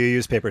Gemma know you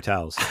use paper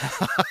towels.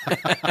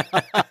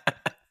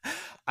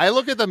 I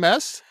look at the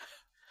mess.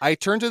 I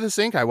turn to the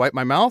sink. I wipe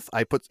my mouth.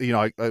 I put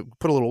I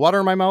put a little water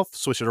in my mouth,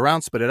 swish it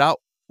around, spit it out,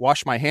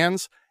 wash my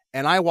hands,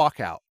 and I walk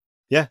out.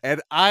 Yeah.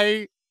 And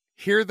I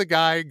hear the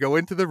guy go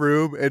into the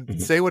room and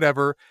say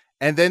whatever.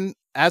 And then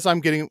as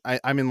I'm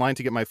in line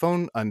to get my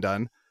phone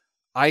undone,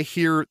 I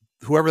hear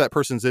whoever that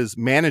person's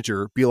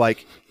manager be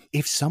like,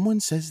 if someone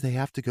says they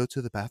have to go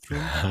to the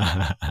bathroom,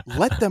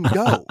 let them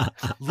go.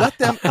 Let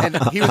them. And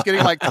he was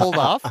getting like told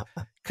off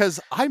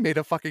because I made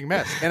a fucking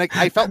mess. And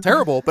I felt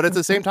terrible. But at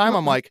the same time,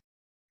 I'm like,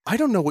 I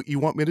don't know what you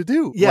want me to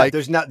do. Yeah, like,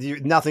 there's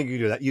nothing you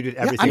do that. You did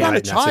everything I'm not right a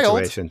in that child.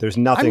 situation. There's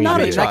nothing I'm not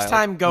you a do. child. Next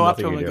time, go up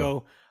to him and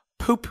go,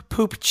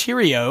 poop,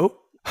 cheerio.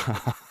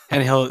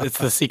 And it's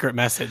the secret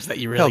message that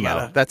you really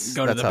gotta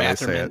go to the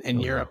bathroom in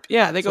Europe.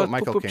 Yeah, they go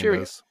poop,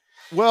 cheerio.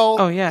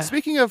 Well,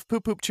 speaking of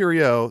poop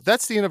cheerio,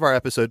 that's the end of our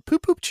episode.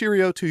 Poop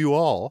cheerio to you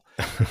all.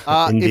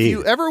 If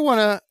you ever want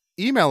to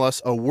email us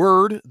a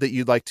word that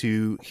you'd like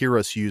to hear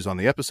us use on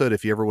the episode,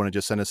 if you ever want to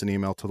just send us an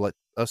email to let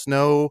us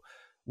know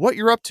what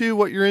you're up to,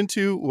 what you're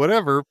into,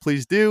 whatever,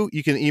 please do.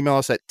 You can email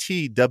us at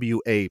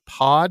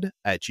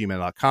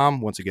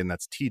twapod@gmail.com. Once again,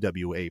 that's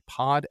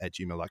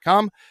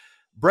twapod@gmail.com.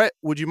 Brett,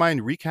 would you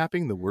mind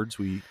recapping the words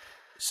we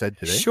said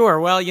today? Sure.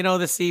 Well,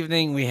 this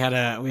evening we had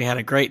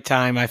a great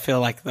time. I feel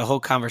like the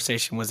whole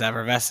conversation was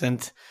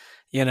effervescent.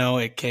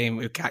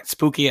 It got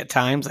spooky at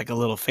times, like a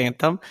little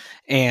phantom.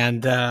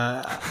 And,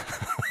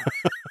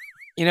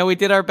 we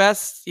did our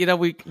best.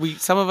 We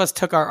some of us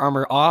took our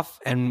armor off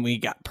and we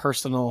got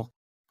personal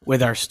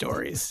with our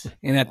stories.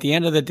 And at the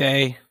end of the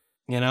day,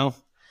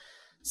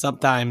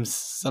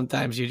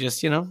 sometimes you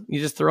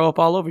just throw up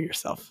all over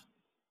yourself.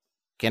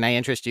 Can I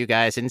interest you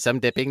guys in some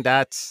dipping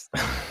dots?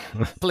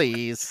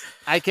 Please.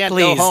 I can't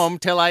go home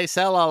till I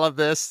sell all of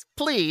this.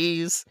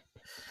 Please.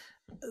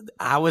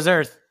 I was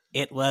Earth.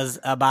 It was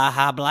a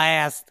Baja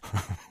Blast.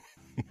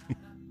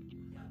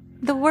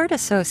 The word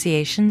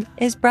association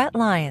is Brett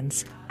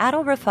Lyons,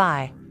 Adil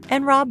Rafai,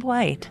 and Rob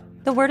White.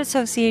 The word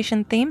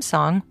association theme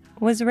song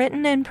was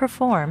written and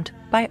performed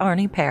by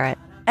Arnie Parrott.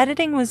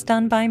 Editing was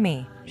done by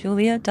me,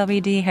 Julia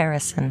W.D.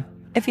 Harrison.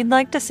 If you'd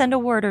like to send a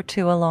word or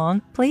two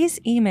along, please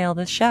email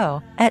the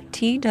show at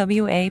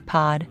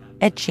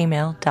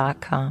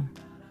twapod@gmail.com.